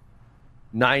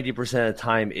 90% of the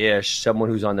time-ish, someone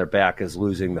who's on their back is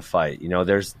losing the fight.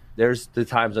 There's the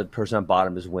times that the person on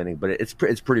bottom is winning, but it's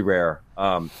pretty rare.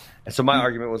 And so my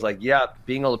argument was like, yeah,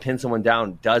 being able to pin someone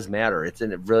down does matter. It's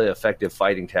a really effective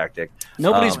fighting tactic.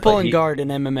 Nobody's pulling guard in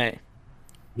MMA.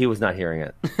 He was not hearing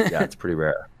it. Yeah, it's pretty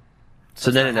rare. So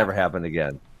then it never happened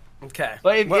again. Okay.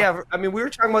 But we were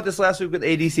talking about this last week with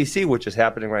ADCC, which is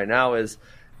happening right now, is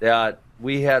that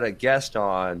we had a guest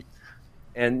on,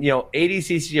 and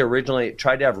ADCC originally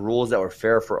tried to have rules that were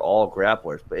fair for all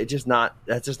grapplers, but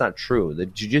that's just not true. The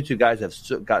jiu-jitsu guys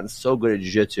have gotten so good at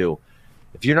jiu-jitsu.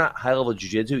 If you're not high-level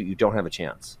jiu-jitsu, you don't have a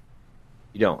chance.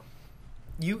 You don't.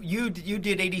 You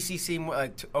did ADCC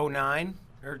like 2009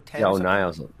 or 10?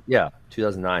 Yeah,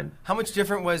 2009. How much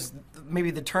different was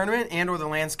maybe the tournament and or the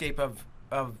landscape of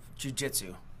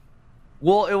jiu-jitsu?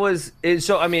 Well,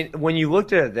 when you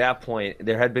looked at it at that point,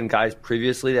 there had been guys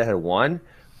previously that had won,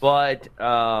 but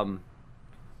and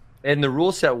the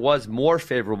rule set was more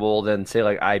favorable than, say,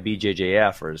 like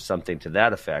IBJJF or something to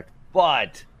that effect.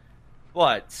 But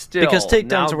still, because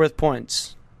takedowns are worth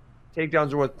points.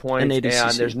 Takedowns are worth points, and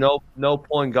there's no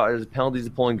pulling guard. There's penalties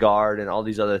to pulling guard and all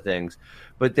these other things.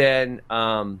 But then,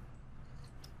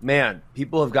 man,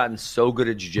 people have gotten so good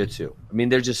at jiu-jitsu. I mean,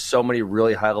 there's just so many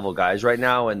really high-level guys right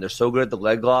now, and they're so good at the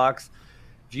leg locks.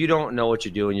 If you don't know what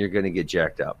you're doing, you're going to get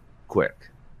jacked up quick.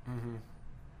 Mm-hmm.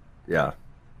 Yeah.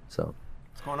 So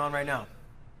what's going on right now?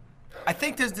 I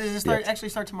think does it actually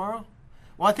start tomorrow?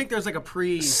 Well, I think there's like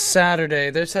a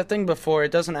Saturday. There's that thing before.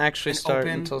 It doesn't actually start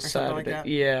open until or something Saturday. like that?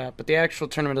 Yeah, but the actual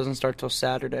tournament doesn't start till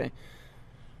Saturday.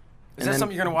 Is that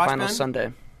something you're gonna watch, Final Ben?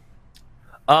 Sunday.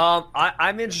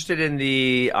 I'm interested in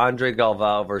the Andre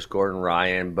Galvao versus Gordon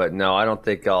Ryan, but no, I don't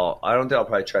think I'll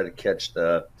probably try to catch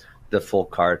the full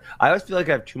card. I always feel like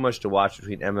I have too much to watch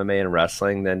between MMA and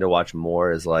wrestling than to watch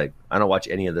more. Is like I don't watch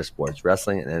any other sports,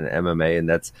 wrestling and MMA, and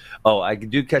that's I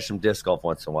do catch some disc golf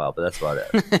once in a while, but that's about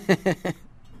it.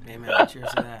 Amen.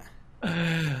 Cheers to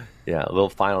that. Yeah, a little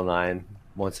Final Nine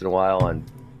once in a while and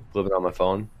flipping on my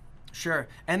phone. Sure.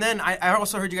 And then I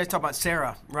also heard you guys talk about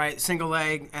Sarah, right? Single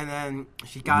leg, and then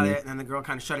she got it, and then the girl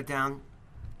kind of shut it down.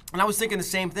 And I was thinking the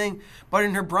same thing, but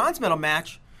in her bronze medal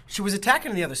match, she was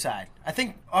attacking the other side. I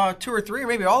think 2 or 3, or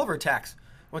maybe all of her attacks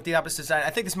went the opposite side. I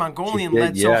think this Mongolian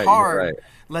led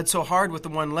so hard with the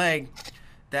one leg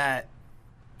that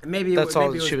maybe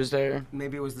she was there.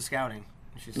 Maybe it was the scouting.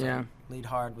 She said lead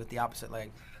hard with the opposite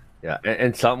leg. Yeah,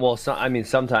 and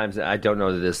sometimes I don't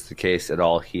know that this is the case at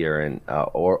all here, and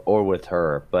or with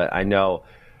her, but I know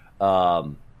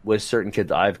with certain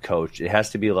kids I've coached, it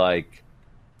has to be like,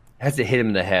 it has to hit them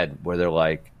in the head where they're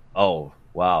like, oh,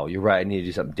 wow, you're right, I need to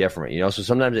do something different, So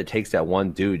sometimes it takes that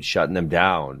one dude shutting them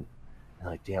down, and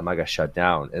like, damn, I got shut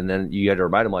down, and then you got to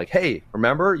remind them like, hey,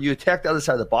 remember you attacked the other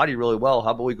side of the body really well,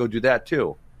 how about we go do that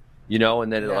too,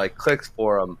 and then it like clicks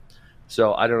for them.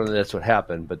 So I don't know that that's what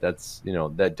happened, but that's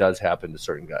that does happen to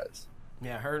certain guys.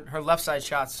 Yeah, her left side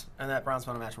shots in that bronze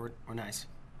medal match were nice.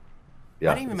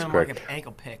 Yeah, I didn't even remember like an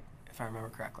ankle pick, if I remember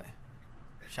correctly.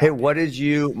 Hey, what did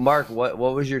you, Mark? What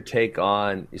was your take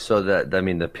on? So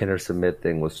the pin or submit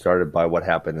thing was started by what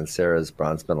happened in Sarah's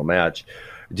bronze medal match.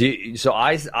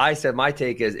 I said my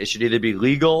take is it should either be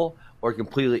legal or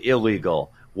completely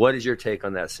illegal. What is your take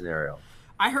on that scenario?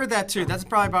 I heard that too. That's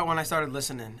probably about when I started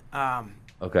listening.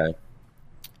 Okay.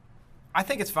 I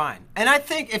think it's fine. And I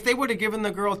think if they would have given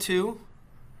the girl 2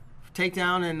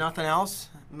 takedown and nothing else,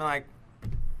 I'm like,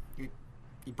 you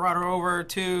brought her over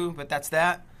 2, but that's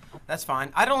that. That's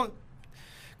fine.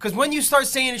 Because when you start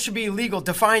saying it should be illegal,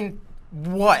 define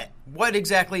what? What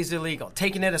exactly is illegal?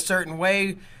 Taking it a certain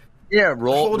way? Yeah,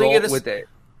 roll with it.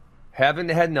 Having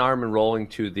the head and arm and rolling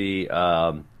to the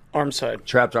arm side.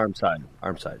 Trapped arm side.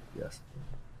 Arm side, yes.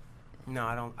 No,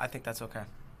 I don't. I think that's okay.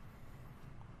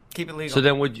 Keep it legal. So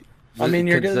then would you... there's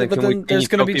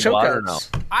going to be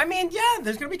chokeouts. No? I mean, yeah,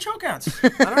 there's going to be chokeouts.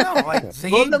 I don't know. Like,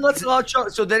 then let's allow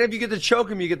choke. So then if you get to choke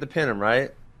him, you get to pin him,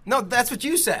 right? No, that's what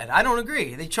you said. I don't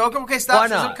agree. They choke him. Okay, stop. Why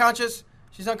not?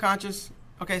 She's unconscious.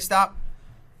 Okay, stop.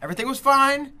 Everything was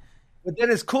fine. But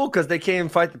then it's cool because they can't even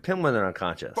fight the pin when they're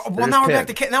unconscious. Well, now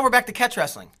we're back to catch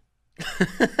wrestling.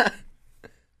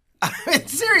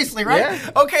 Seriously, right? Yeah.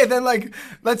 Okay, then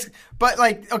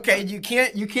you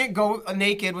can't go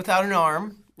naked without an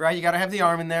arm, right? You got to have the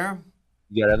arm in there.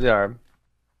 You got to have the arm.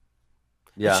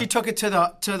 Yeah. But she took it to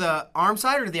the arm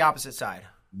side or to the opposite side?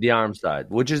 The arm side,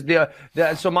 which is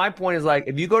so my point is like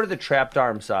if you go to the trapped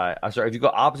arm side, if you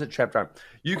go opposite trapped arm,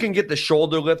 you can get the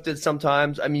shoulder lifted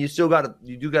sometimes. I mean, you do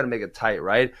got to make it tight,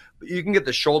 right? But you can get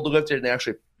the shoulder lifted and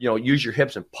actually, use your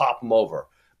hips and pop them over.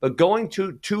 But going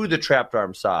to the trapped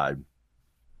arm side,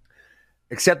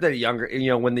 except that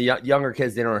when the younger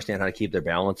kids, they don't understand how to keep their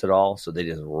balance at all, so they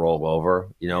just roll over,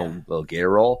 little gator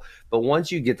roll. But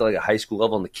once you get to like a high school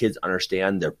level and the kids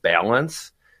understand their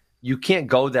balance, you can't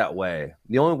go that way.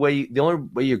 The only way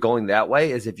you're going that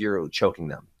way is if you're choking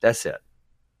them. That's it.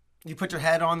 You put your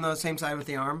head on the same side with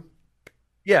the arm?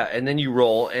 Yeah, and then you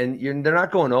roll, and they're not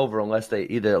going over unless they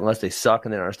suck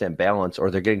and they don't understand balance,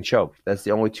 or they're getting choked. That's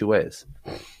the only 2 ways.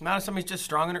 Not if somebody's just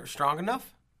strong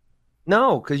enough?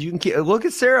 No, because you can look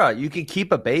at Sarah. You can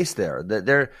keep a base there.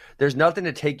 There's nothing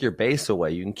to take your base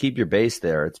away. You can keep your base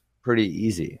there. It's pretty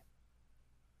easy.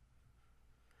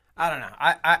 I don't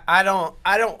know.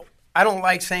 I don't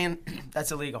like saying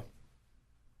that's illegal.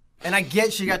 And I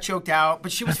get she got choked out,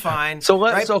 but she was fine.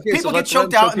 People get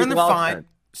choked out and then they're fine. Then.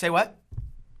 Say what?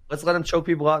 Let's let them choke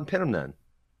people out and pin them then.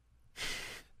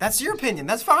 That's your opinion.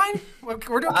 That's fine. We're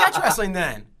doing catch wrestling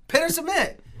then. Pin or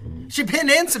submit. She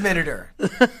pinned and submitted her.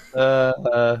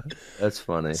 That's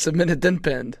funny. Submitted then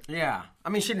pinned. Yeah. I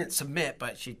mean, she didn't submit,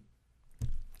 but she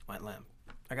went limp.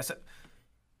 I guess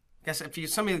if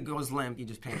somebody goes limp, you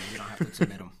just pin them. You don't have to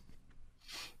submit them.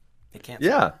 They can't.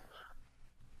 Yeah. Submit.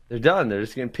 They're done. They're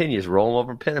just going to pin you. Just roll them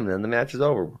over and pin them, and then the match is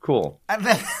over. We're cool.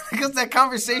 Because that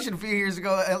conversation a few years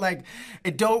ago,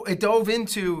 it dove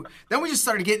into. Then we just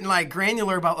started getting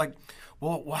granular about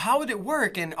well, how would it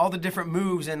work and all the different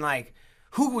moves and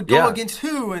who would go against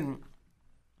who and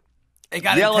It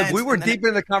got like intense, we were and then deep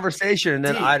in the conversation, and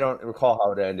then Deep. I don't recall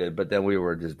how it ended, but then we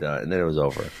were just done, and then it was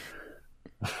over.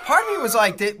 Part of me was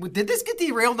like, did this get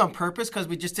derailed on purpose because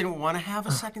we just didn't want to have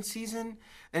a second season?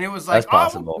 And it was like, That's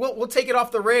possible. we'll take it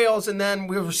off the rails, and then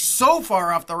we were so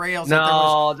far off the rails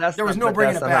No, that there was no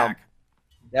bringing it back.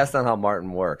 That's not how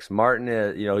Martin works. Martin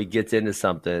is, he gets into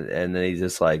something, and then he's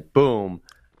just like, boom,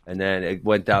 and then it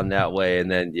went down that way, and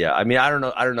then I mean, I don't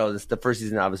know. The first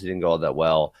season obviously didn't go all that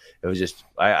well. It was just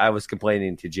I was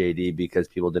complaining to JD because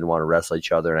people didn't want to wrestle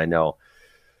each other, and I know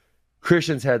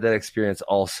Christian's had that experience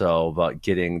also about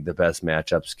getting the best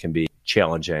matchups can be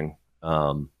challenging.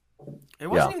 It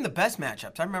wasn't even the best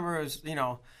matchups. I remember it was,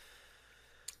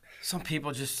 some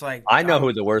people just like. I know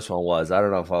who the worst one was. I don't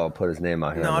know if I'll put his name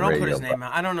out here. No, on the don't radio, put his name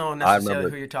out. I don't know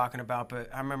necessarily who you're talking about, but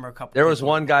I remember a couple. There was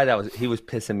one guy he was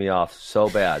pissing me off so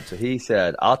bad. So he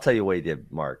said, "I'll tell you what he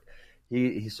did, Mark."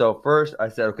 So first I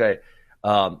said, "Okay,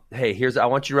 hey, I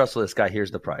want you to wrestle this guy. Here's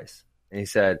the price." And he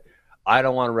said, "I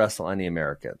don't want to wrestle any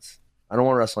Americans. I don't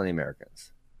want to wrestle any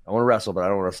Americans. I want to wrestle, but I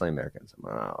don't want to wrestle any Americans." I'm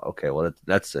like, oh, okay, well,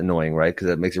 that's annoying, right? Because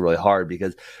it makes it really hard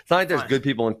because it's not like there's good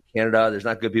people in Canada. There's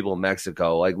not good people in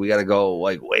Mexico. Like, we got to go,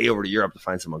 like, way over to Europe to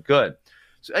find someone good.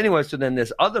 So anyway, so then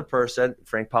this other person,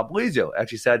 Frank Popolizio,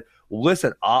 actually said, well,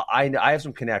 listen, I have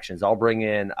some connections. I'll bring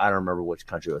in, I don't remember which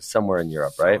country it was, somewhere in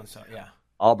Europe, right? So, yeah.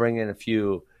 I'll bring in a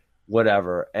few,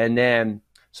 whatever. And then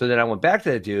I went back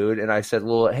to the dude and I said,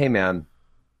 well, hey, man,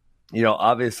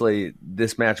 obviously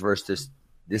this match versus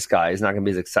this guy is not going to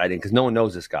be as exciting because no one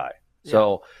knows this guy. Yeah.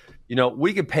 So,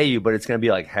 we could pay you, but it's going to be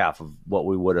like half of what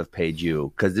we would have paid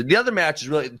you. Because the other match is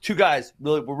really, two guys,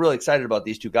 we're really excited about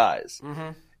these two guys.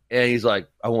 Mm-hmm. And he's like,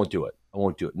 I won't do it.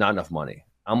 Not enough money.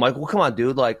 I'm like, well, come on,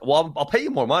 dude. Like, well, I'll pay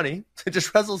you more money to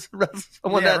just wrestle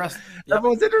someone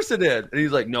everyone's interested in. And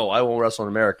he's like, no, I won't wrestle an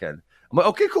American. I'm like,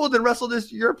 okay, cool. Then wrestle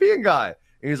this European guy.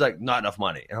 And he's like, not enough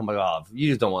money. And I'm like, oh, you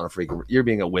just don't want to you're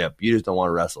being a whip. You just don't want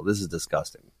to wrestle. This is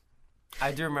disgusting.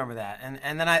 I do remember that.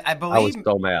 And then I believe. I was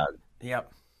so mad.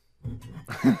 Yep.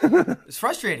 It's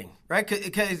frustrating, right?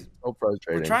 Because so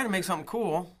frustrating. We're trying to make something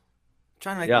cool,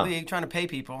 trying to make a league, trying to pay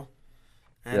people,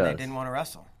 and they didn't want to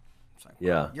wrestle. It's like,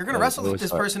 well, you're going to wrestle this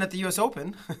person at the U.S.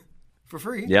 Open for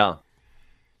free. Yeah,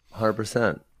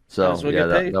 100%. So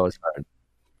that was hard.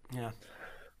 Yeah.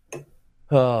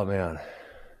 Oh man,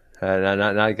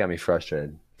 now you got me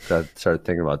frustrated. So I started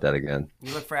thinking about that again.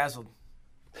 You look frazzled.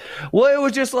 Well, it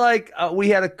was just like we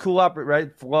had a cool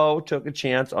right? Flo took a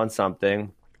chance on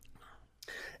something.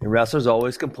 And wrestlers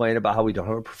always complain about how we don't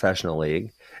have a professional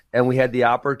league. And we had the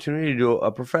opportunity to do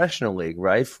a professional league,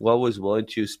 right? Flo was willing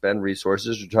to spend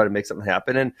resources to try to make something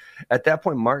happen. And at that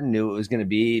point, Martin knew it was going to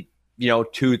be,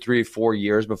 2, 3, 4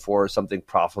 years before something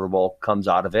profitable comes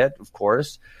out of it, of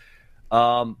course.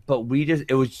 But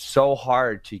it was so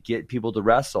hard to get people to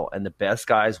wrestle. And the best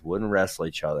guys wouldn't wrestle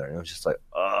each other. And it was just like,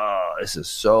 oh, this is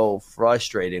so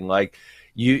frustrating. Like,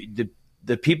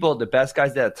 the people, the best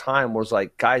guys at that time was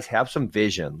like, guys, have some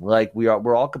vision. Like,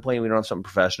 we're all complaining we don't have something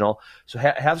professional. So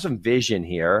have some vision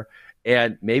here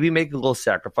and maybe make a little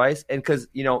sacrifice. And because,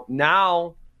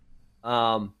 now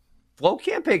Flo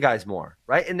can't pay guys more,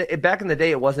 right? And back in the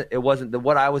day, it wasn't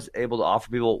what I was able to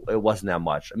offer people. It wasn't that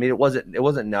much. I mean, it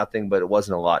wasn't nothing, but it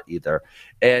wasn't a lot either.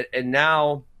 And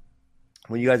now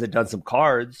when you guys had done some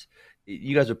cards,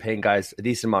 you guys are paying guys a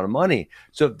decent amount of money.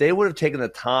 So if they would have taken the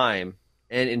time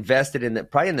and invested in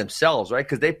probably in themselves, right?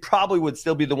 Because they probably would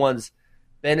still be the ones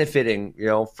benefiting,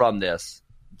 from this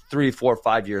 3, 4,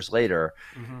 5 years later,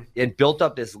 and built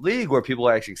up this league where people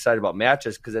are actually excited about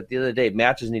matches. Because at the end of the day,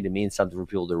 matches need to mean something for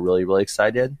people that are really, really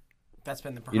excited. That's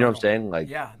been the hurdle. You know what I'm saying? Like,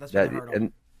 yeah, that's been the hurdle.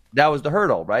 And that was the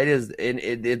hurdle, right? Is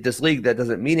in this league that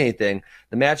doesn't mean anything.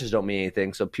 The matches don't mean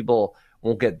anything, so people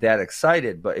won't get that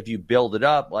excited. But if you build it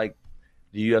up, like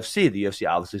the UFC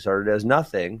obviously started as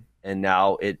nothing. And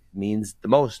now it means the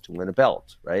most to win a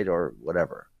belt, right? Or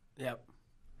whatever. Yep.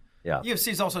 Yeah. UFC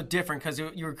is also different because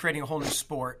you were creating a whole new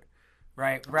sport,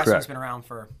 right? Wrestling's been around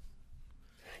for.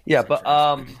 Yeah, but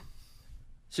but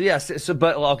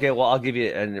okay. Well, I'll give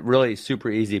you a really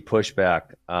super easy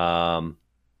pushback.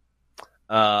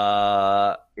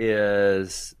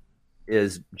 Is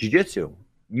jiu-jitsu.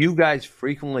 You guys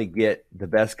frequently get the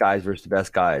best guys versus the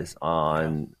best guys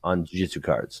on jiu-jitsu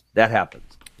cards. That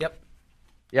happens. Yep.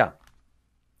 Yeah.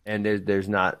 And there's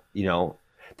not,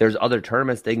 there's other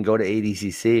tournaments. They can go to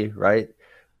ADCC, right?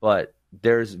 But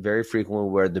there's very frequently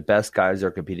where the best guys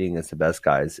are competing against the best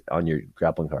guys on your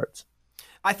grappling cards.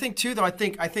 I think too, though, I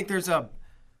think there's a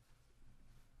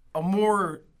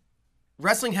more,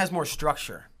 wrestling has more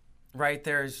structure, right?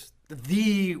 There's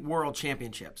the World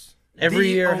Championships. Every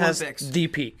year Olympics. has the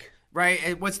peak.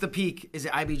 Right? What's the peak? Is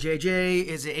it IBJJ?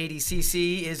 Is it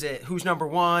ADCC? Is it who's number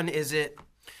one? Is it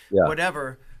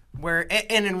whatever?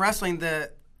 And in wrestling,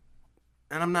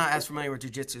 and I'm not as familiar with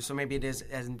jiu-jitsu, so maybe it is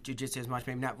as in jiu-jitsu as much,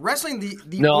 maybe not. Wrestling,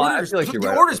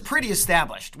 the order's pretty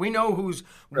established. We know who's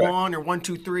 1 or 1,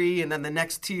 2, 3, and then the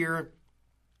next tier,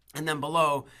 and then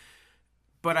below.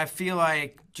 But I feel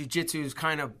like jiu-jitsu is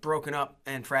kind of broken up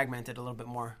and fragmented a little bit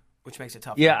more, which makes it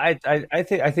tough. Yeah, I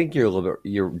think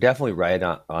you're definitely right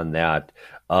on that.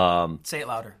 Say it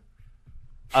louder.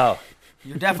 Oh,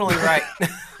 you're definitely right.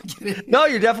 No,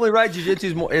 you're definitely right.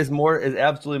 Jiu-jitsu is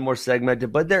absolutely more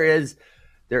segmented, but there is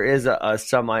a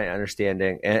semi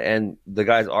understanding, and the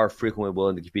guys are frequently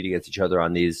willing to compete against each other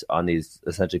on these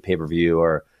essentially pay-per-view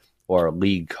or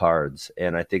league cards,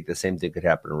 and I think the same thing could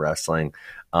happen in wrestling.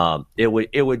 It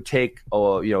would take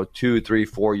 2, 3,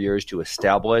 4 years to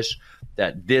establish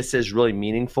that this is really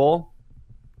meaningful,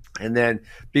 and then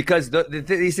because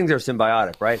these things are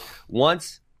symbiotic, right?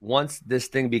 Once this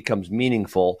thing becomes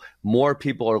meaningful, more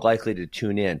people are likely to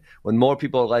tune in. When more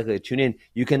people are likely to tune in,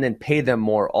 you can then pay them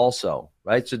more also,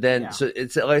 right? So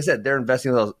it's like I said, they're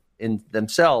investing in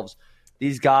themselves.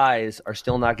 These guys are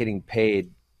still not getting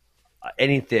paid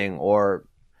anything or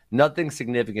nothing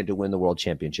significant to win the world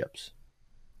championships,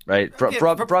 right? From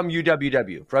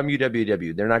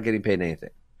UWW, they're not getting paid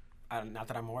anything. Not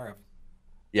that I'm aware of.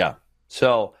 Yeah.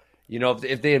 So,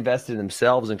 if they invested in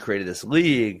themselves and created this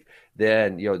league,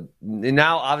 then,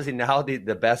 now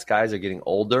the best guys are getting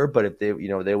older, but if they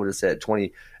would have said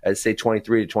 23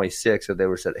 to 26, if they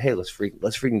would have said, hey, let's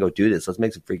freaking go do this. Let's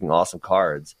make some freaking awesome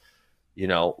cards.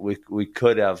 We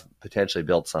could have potentially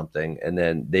built something, and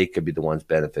then they could be the ones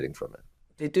benefiting from it.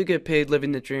 They do get paid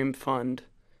Living the Dream Fund,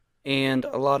 and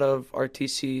a lot of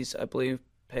RTCs, I believe,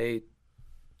 pay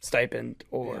stipend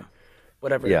or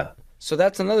whatever. Yeah. So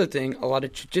that's another thing. A lot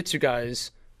of jiu-jitsu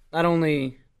guys not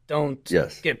only don't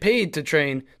get paid to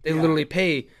train, they literally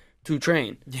pay to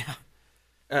train. Yeah.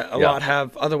 A lot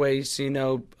have other ways,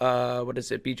 what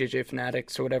is it, BJJ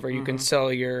Fanatics or whatever. You can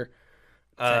sell your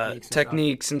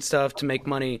techniques and stuff to make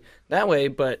money that way,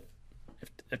 but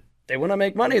if they want to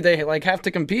make money, they have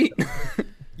to compete.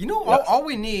 All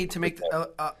we need to make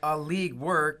a league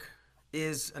work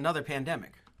is another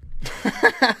pandemic.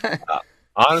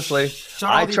 Honestly,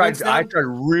 I tried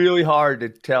really hard to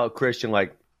tell Christian,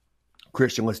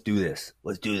 Christian, let's do this.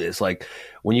 Let's do this. Like,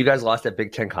 when you guys lost that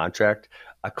Big Ten contract,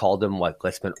 I called them,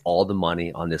 let's spend all the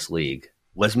money on this league.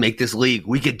 Let's make this league.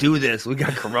 We could do this. We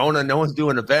got Corona. No one's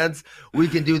doing events. We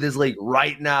can do this league.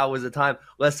 Right now is the time.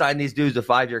 Let's sign these dudes to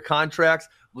 5-year contracts.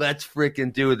 Let's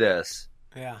freaking do this.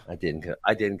 Yeah. I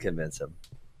didn't convince him.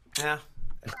 Yeah.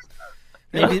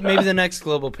 Maybe the next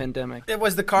global pandemic. It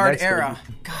was the card era.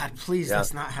 God, please,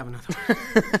 let's not have another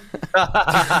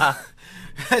one.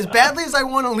 As badly as I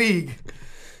want a league,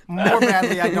 more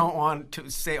badly I don't want to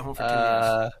stay at home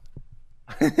for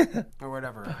 2 years. Or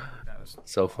whatever. That was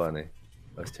so funny.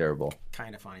 That was terrible.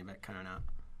 Kind of funny, but kind of not.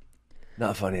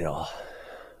 Not funny at all.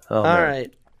 All right.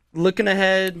 Looking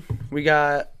ahead, we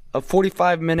got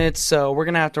 45 minutes, so we're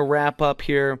going to have to wrap up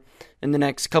here in the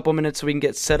next couple minutes so we can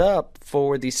get set up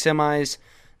for the semis.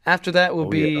 After that will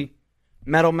be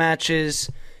medal matches.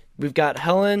 We've got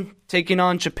Helen taking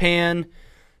on Japan,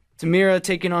 Tamira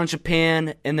taking on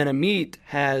Japan, and then Amit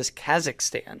has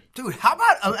Kazakhstan. Dude, how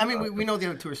about, we know the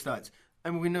other two are studs.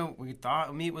 We thought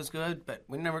Amit was good, but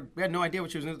we had no idea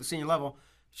what she was doing at the senior level.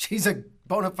 She's a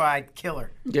bona fide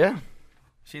killer. Yeah.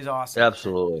 She's awesome.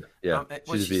 Absolutely. Yeah.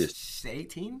 She's a beast.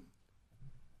 18?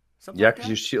 Yeah,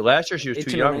 because last year she was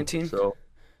too young. 19? So.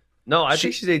 No, I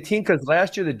think she's 18 because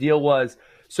last year the deal was,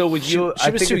 so with you, she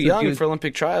was too young for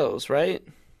Olympic trials, right?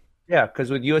 Yeah,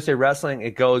 because with USA Wrestling,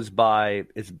 it goes by,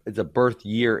 it's a birth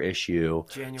year issue.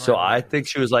 January. So I think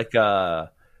she was like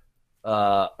a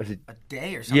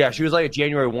day or something. Yeah, she was like a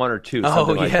January 1 or 2. Oh,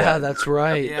 like that's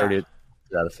right. Yeah. To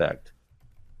that effect.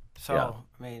 So,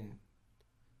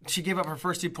 she gave up her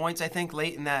first 2 points, I think,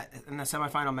 late in the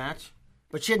semifinal match.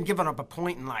 But she hadn't given up a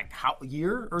point in a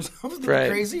year or something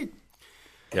crazy.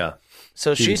 Yeah.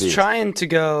 So she's trying to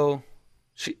go.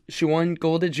 She won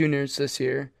gold at juniors this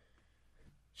year.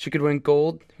 She could win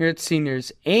gold here at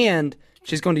seniors, and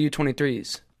she's going to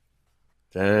U23s.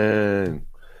 Dang.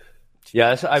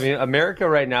 Yeah, America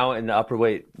right now in the upper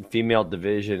weight female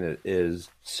division is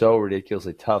so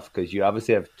ridiculously tough because you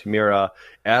obviously have Tamira,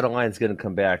 Adeline's going to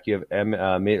come back. You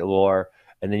have Mate Lore,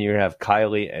 and then you're going to have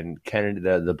Kylie and Kennedy,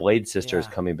 the Blade sisters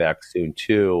coming back soon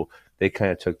too. They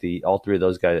kind of took all three of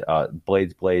those guys,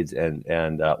 Blades,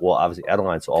 and obviously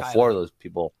Adeline. So all four of those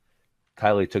people,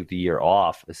 Kylie took the year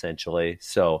off essentially.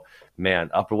 So man,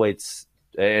 upper weights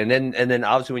And then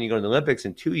obviously when you go to the Olympics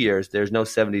in 2 years, there's no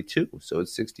 72, so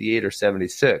it's 68 or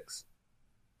 76.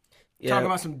 Yeah. Talking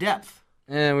about some depth.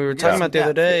 And we were talking about the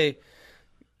other day,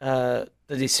 the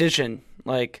decision,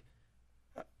 like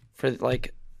for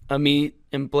like Amit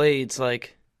and Blades,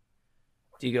 like,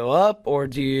 do you go up or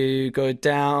do you go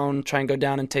down? Try and go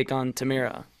down and take on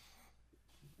Tamira.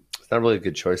 It's not really a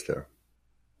good choice there.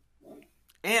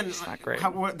 And it's not great.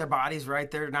 What their bodies,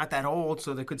 right? They're not that old,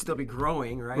 so they could still be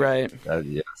growing, right? Right.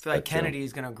 Yes, I feel like Kennedy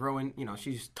is going to grow in.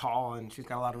 She's tall and she's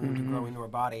got a lot of room to grow into her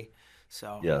body.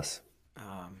 So yes.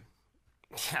 I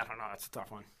don't know. That's a tough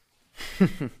one.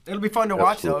 It'll be fun to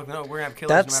watch, though. No, we're gonna have killers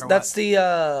no matter that's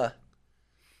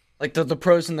what. The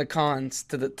pros and the cons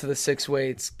to the 6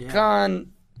 weights. Yeah.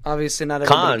 Con, obviously not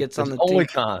everybody gets on the team. Only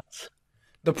cons.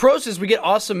 The pros is we get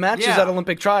awesome matches at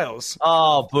Olympic trials.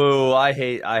 Oh, boo! I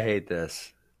hate this.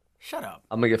 Shut up.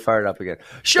 I'm gonna get fired up again.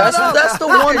 Shut up! That's the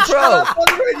one pro. Shut up on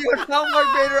the radio. Tell Mark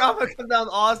Bader I'm gonna come down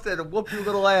to Austin and whoop your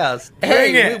little ass.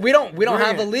 Hey, we don't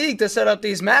have a league to set up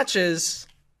these matches.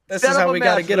 This is how we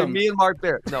got to get them. Me and Mark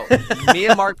Bader. No, me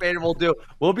and Mark Bader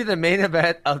we'll be the main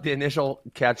event of the initial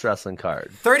catch wrestling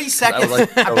card. 30 seconds.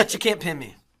 I bet you can't pin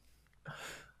me.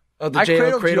 Oh, the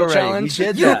JO Cradle Challenge?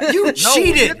 You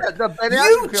cheated.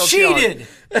 You cheated.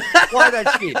 Why did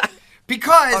I cheat?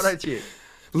 Because why did I cheat?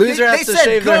 Loser has to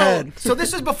shave their head. So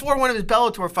this was before one of his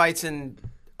Bellator fights in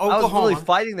Oklahoma. I was really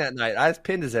fighting that night. I just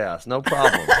pinned his ass. No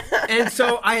problem. And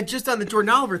so I had just done the Jordan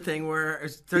Oliver thing where it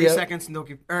was 30 seconds.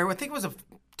 Or I think it was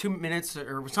 2 minutes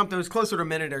or something. It was closer to a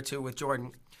minute or two with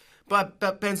Jordan. But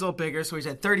Ben's a little bigger, so he's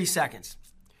at 30 seconds.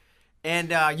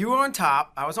 And you were on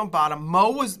top. I was on bottom.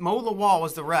 Mo Lawal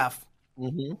was the ref.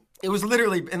 Mm-hmm. It was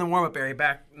literally in the warm-up area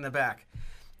back in the back.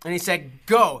 And he said,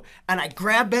 go. And I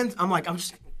grabbed Ben. I'm like,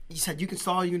 he said, you can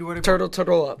stall, you can do whatever.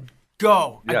 Turtle up.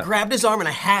 Go. Yeah. I grabbed his arm and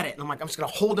I had it. And I'm like, I'm just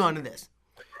going to hold on to this.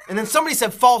 And then somebody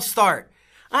said, false start.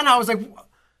 And I was like,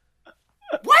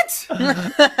 what? False.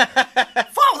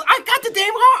 I got the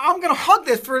damn arm. I'm going to hug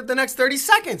this for the next 30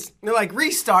 seconds. And they're like,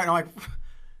 restart. And I'm like,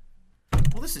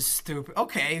 well, this is stupid.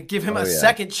 Okay, give him a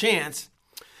second chance.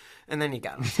 And then you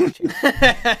got him.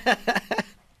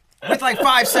 With like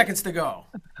 5 seconds to go.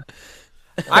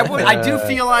 I do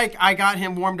feel like I got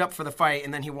him warmed up for the fight,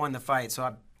 and then he won the fight.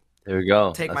 So there we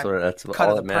go. Take That's cut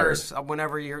all of the that matters. purse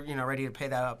whenever you're ready to pay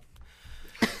that up.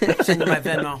 Send you my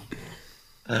Venmo.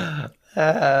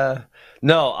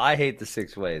 No, I hate the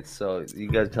 6 weights. So you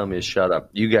guys tell me to shut up.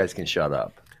 You guys can shut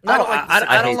up. No,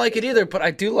 I don't like it either. But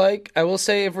I will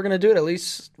say if we're gonna do it, at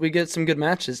least we get some good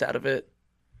matches out of it.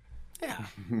 Yeah,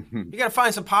 you got to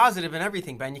find some positive in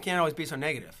everything, Ben. You can't always be so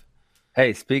negative.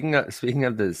 Hey, speaking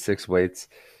of the 6 weights,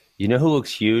 you know who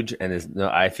looks huge and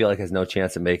I feel like has no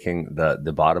chance of making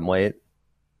the bottom weight?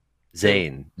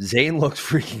 Zayn. Zayn looks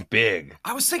freaking big.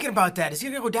 I was thinking about that. Is he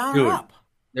gonna go down Dude, or up?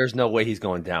 There's no way he's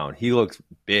going down. He looks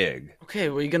big. Okay,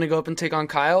 were you gonna go up and take on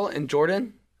Kyle and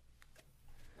Jordan?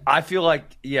 I feel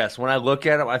like, yes, when I look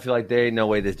at him, I feel like there ain't no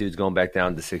way this dude's going back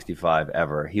down to 65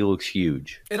 ever. He looks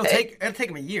huge. It'll take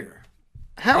him a year.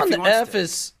 How in the F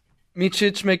is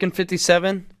Miocic making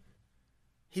 57?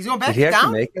 He's going back Did he down?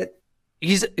 actually make it?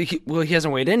 He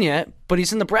hasn't weighed in yet, but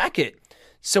he's in the bracket.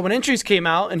 So when entries came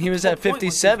out and he was at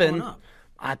 57,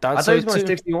 I thought he was going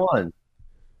 61.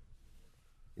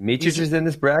 Miocic is in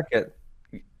this bracket.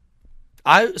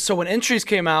 So when entries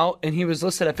came out and he was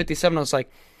listed at 57, I was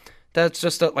like, that's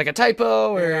just like a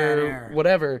typo or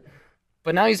whatever.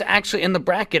 But now he's actually in the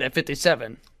bracket at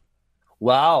 57.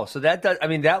 Wow. So that does, that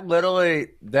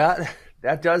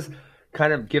does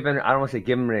kind of I don't want to say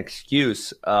give him an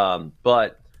excuse,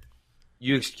 but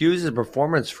you excuse his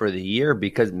performance for the year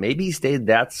because maybe he stayed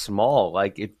that small.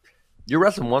 Like if you're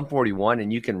wrestling 141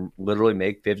 and you can literally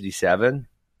make 57,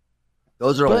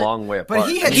 those are a long way apart. But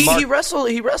he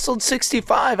wrestled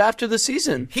 65 after the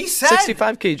season. He said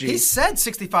 65 kg. He said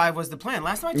 65 was the plan.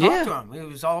 Last time I talked to him, it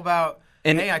was all about,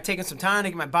 hey, I've taken some time to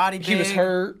get my body big. He was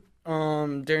hurt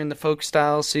during the folk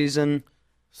style season.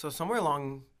 So somewhere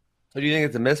along. So do you think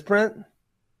it's a misprint?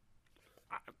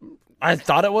 I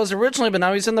thought it was originally, but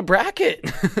now he's in the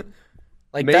bracket.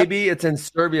 Maybe it's in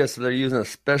Serbia, so they're using a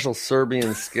special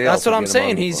Serbian scale. That's what I'm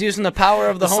saying. He's using the power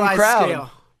of the home crowd. Scale.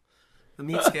 The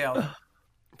meat scale.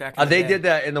 They did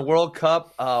that in the World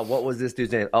Cup. What was this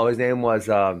dude's name? Oh, his name was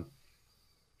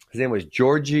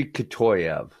Georgi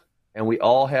Katoyev, and we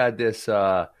all had this.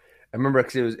 I remember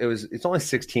because it's only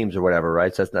 6 teams or whatever,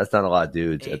 right? So that's not a lot of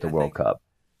dudes at the World Cup.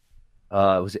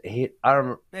 Was it 8? I don't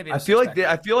remember. Maybe I feel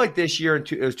like this year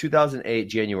it was 2008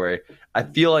 January. I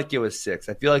feel like it was 6.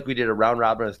 I feel like we did a round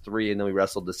robin of 3, and then we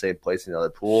wrestled the same place in the other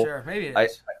pool. Sure, maybe it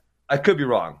is. I could be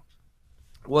wrong.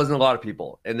 It wasn't a lot of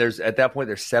people. And at that point,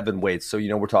 there's 7 weights. So,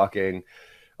 we're talking,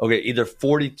 okay, either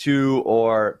 42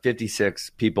 or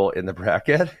 56 people in the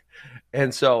bracket.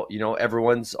 And so,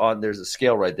 everyone's there's a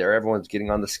scale right there. Everyone's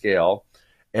getting on the scale.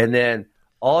 And then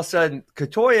all of a sudden,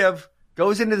 Katoyev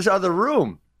goes into this other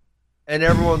room. And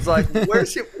everyone's like,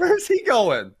 where's he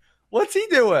going? What's he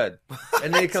doing?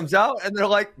 And then he comes out and they're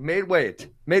like, made weight.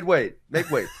 And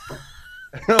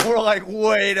we're like,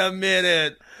 wait a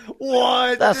minute.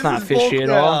 What? That's not fishy at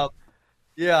all.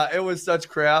 Yeah, it was such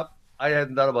crap. I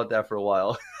hadn't thought about that for a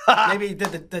while. Maybe he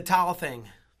did the towel thing.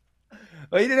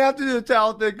 Well, he didn't have to do the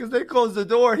towel thing because they closed the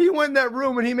door. He went in that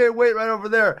room and he made weight right over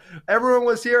there. Everyone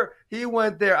was here. He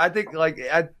went there. I think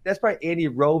that's probably Andy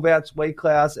Rovat's weight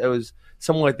class. It was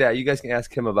something like that. You guys can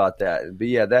ask him about that. But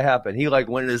yeah, that happened. He went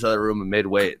in this other room and made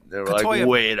weight. They were like,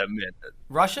 wait a minute.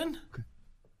 Russian?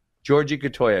 Georgy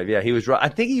Katoyev. Yeah, he was. I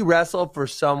think he wrestled for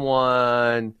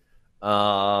someone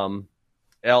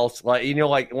else.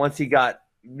 Once he got.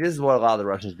 This is what a lot of the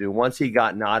Russians do. Once he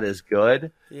got not as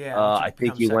good, I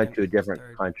think he went to a different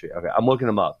country. Okay, I'm looking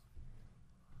him up.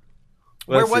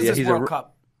 Where was this World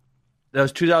Cup? That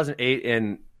was 2008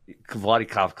 in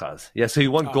Vladikavkaz. Yeah, so he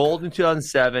won gold in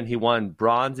 2007. He won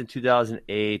bronze in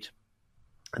 2008.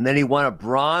 And then he won a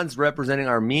bronze representing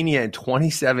Armenia in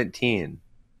 2017.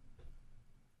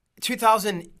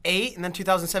 2008 and then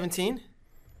 2017?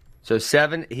 So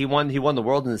 7, he won the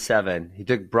world in 7. He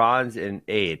took bronze in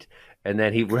 8. And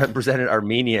then he represented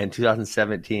Armenia in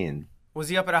 2017. Was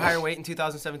he up at a higher weight in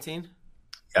 2017?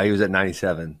 Yeah, he was at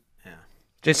 97. Yeah.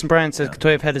 Jason Bryan says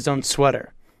Katoyev had his own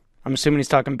sweater. I'm assuming he's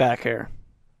talking back hair.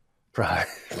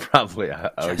 Probably, I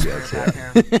would guess.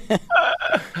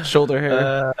 Yeah. Shoulder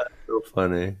hair. So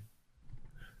funny.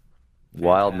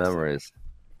 Wild memories.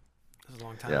 That was a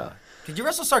long time. Yeah. Did you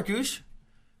wrestle Sargush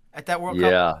at that World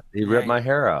Cup? Yeah, he ripped my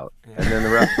hair out. Yeah. And then the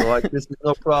refs were like, this is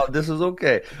no problem. This is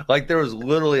okay. Like, there was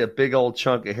literally a big old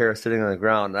chunk of hair sitting on the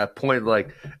ground. And I pointed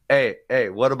like, hey,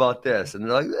 what about this? And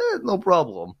they're like, no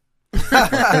problem.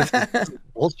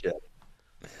 Bullshit.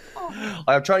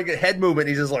 I'm trying to get head movement.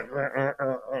 He's just like, and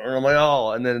I'm like,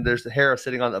 oh. And then there's the hair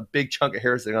sitting on a big chunk of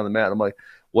hair sitting on the mat. I'm like,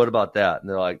 what about that? And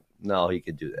they're like, no, he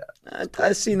could do that.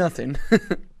 I see nothing.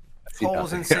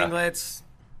 Holes in singlets,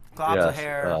 globs of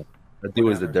hair. That dude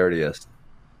was the dirtiest.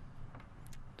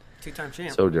 2-time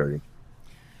champ. So dirty.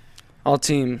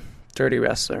 All-team dirty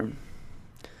wrestler.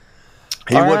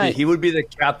 He would be the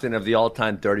captain of the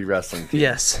all-time dirty wrestling team.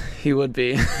 Yes, he would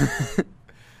be.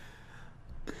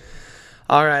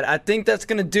 All right, I think that's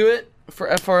going to do it for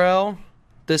FRL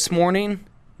this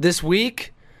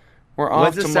week. We're off tomorrow.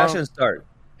 When's the session start?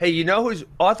 Hey, you know who's...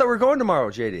 Oh, I thought we were going tomorrow,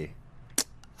 JD.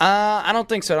 I don't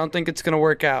think so. I don't think it's going to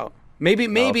work out. Maybe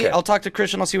okay. I'll talk to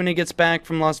Christian. I'll see when he gets back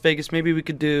from Las Vegas. Maybe we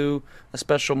could do a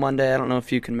special Monday. I don't know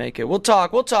if you can make it. We'll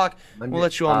talk. Monday, we'll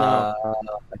let you all know.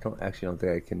 I don't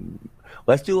think I can.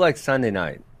 Let's do like Sunday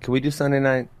night. Can we do Sunday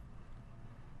night?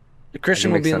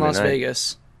 Christian will be in Las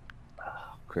Vegas. Oh,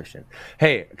 Christian.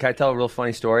 Hey, can I tell a real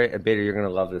funny story? And Bader, you're going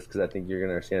to love this because I think you're going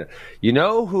to understand it. You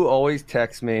know who always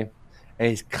texts me? And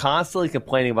he's constantly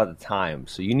complaining about the time.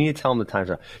 So you need to tell him the time.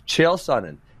 Chael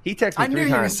Sonnen. He texted me 3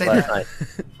 times last night.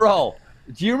 Bro,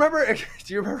 do you remember,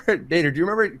 Bader, do you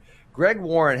remember Greg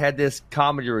Warren had this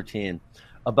comedy routine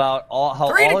about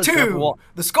how 3-2.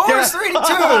 The score is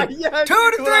 3-2. Yes,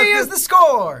 2-3 is the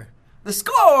score. The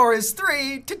score is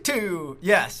 3-2.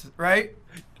 Yes, right?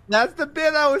 That's the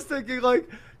bit I was thinking. Like,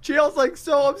 Chael's like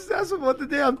so obsessed with what the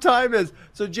damn time is.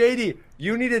 So, JD,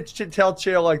 you need to tell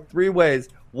Chael like 3 ways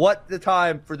what the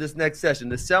time for this next session.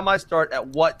 The semi start at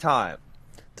what time?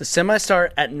 The semi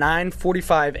start at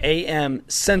 9:45 a.m.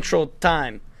 Central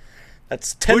Time.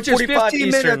 That's 10:45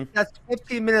 Eastern. That's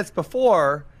 15 minutes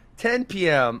before 10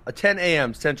 p.m. 10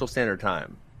 a.m. Central Standard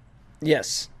Time.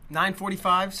 Yes.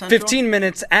 9:45 Central. 15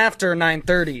 minutes after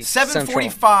 9:30.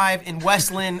 7:45 in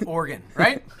Westland, Oregon.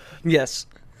 Right? Yes.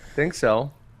 Think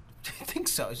so. I think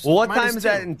so. Well, what time is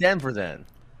that in Denver then?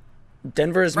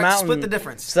 Denver is Mountain. Split the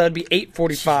difference. So that'd be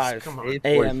 8:45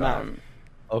 a.m. Mountain.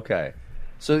 Okay.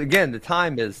 So again, the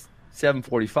time is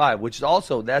 7:45, which is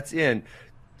also that's in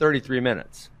 33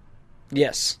 minutes.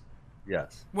 Yes.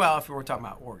 Yes. Well, if we were talking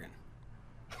about Oregon.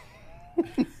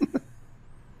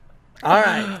 All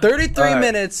right, 33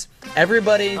 minutes.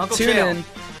 Everybody Uncle tune Chael. in.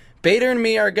 Bader and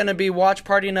me are going to be watch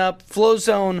partying up, Flow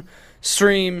Zone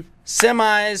stream,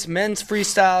 semis, men's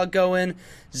freestyle going,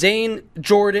 Zane,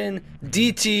 Jordan,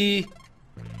 DT.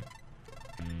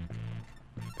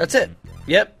 That's it.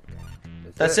 Yep.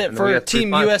 That's it for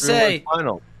Team USA.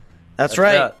 That's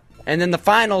right. That. And then the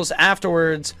finals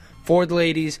afterwards for the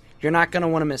ladies. You're not going to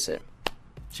want to miss it.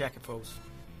 Check it, folks.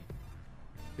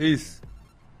 Peace.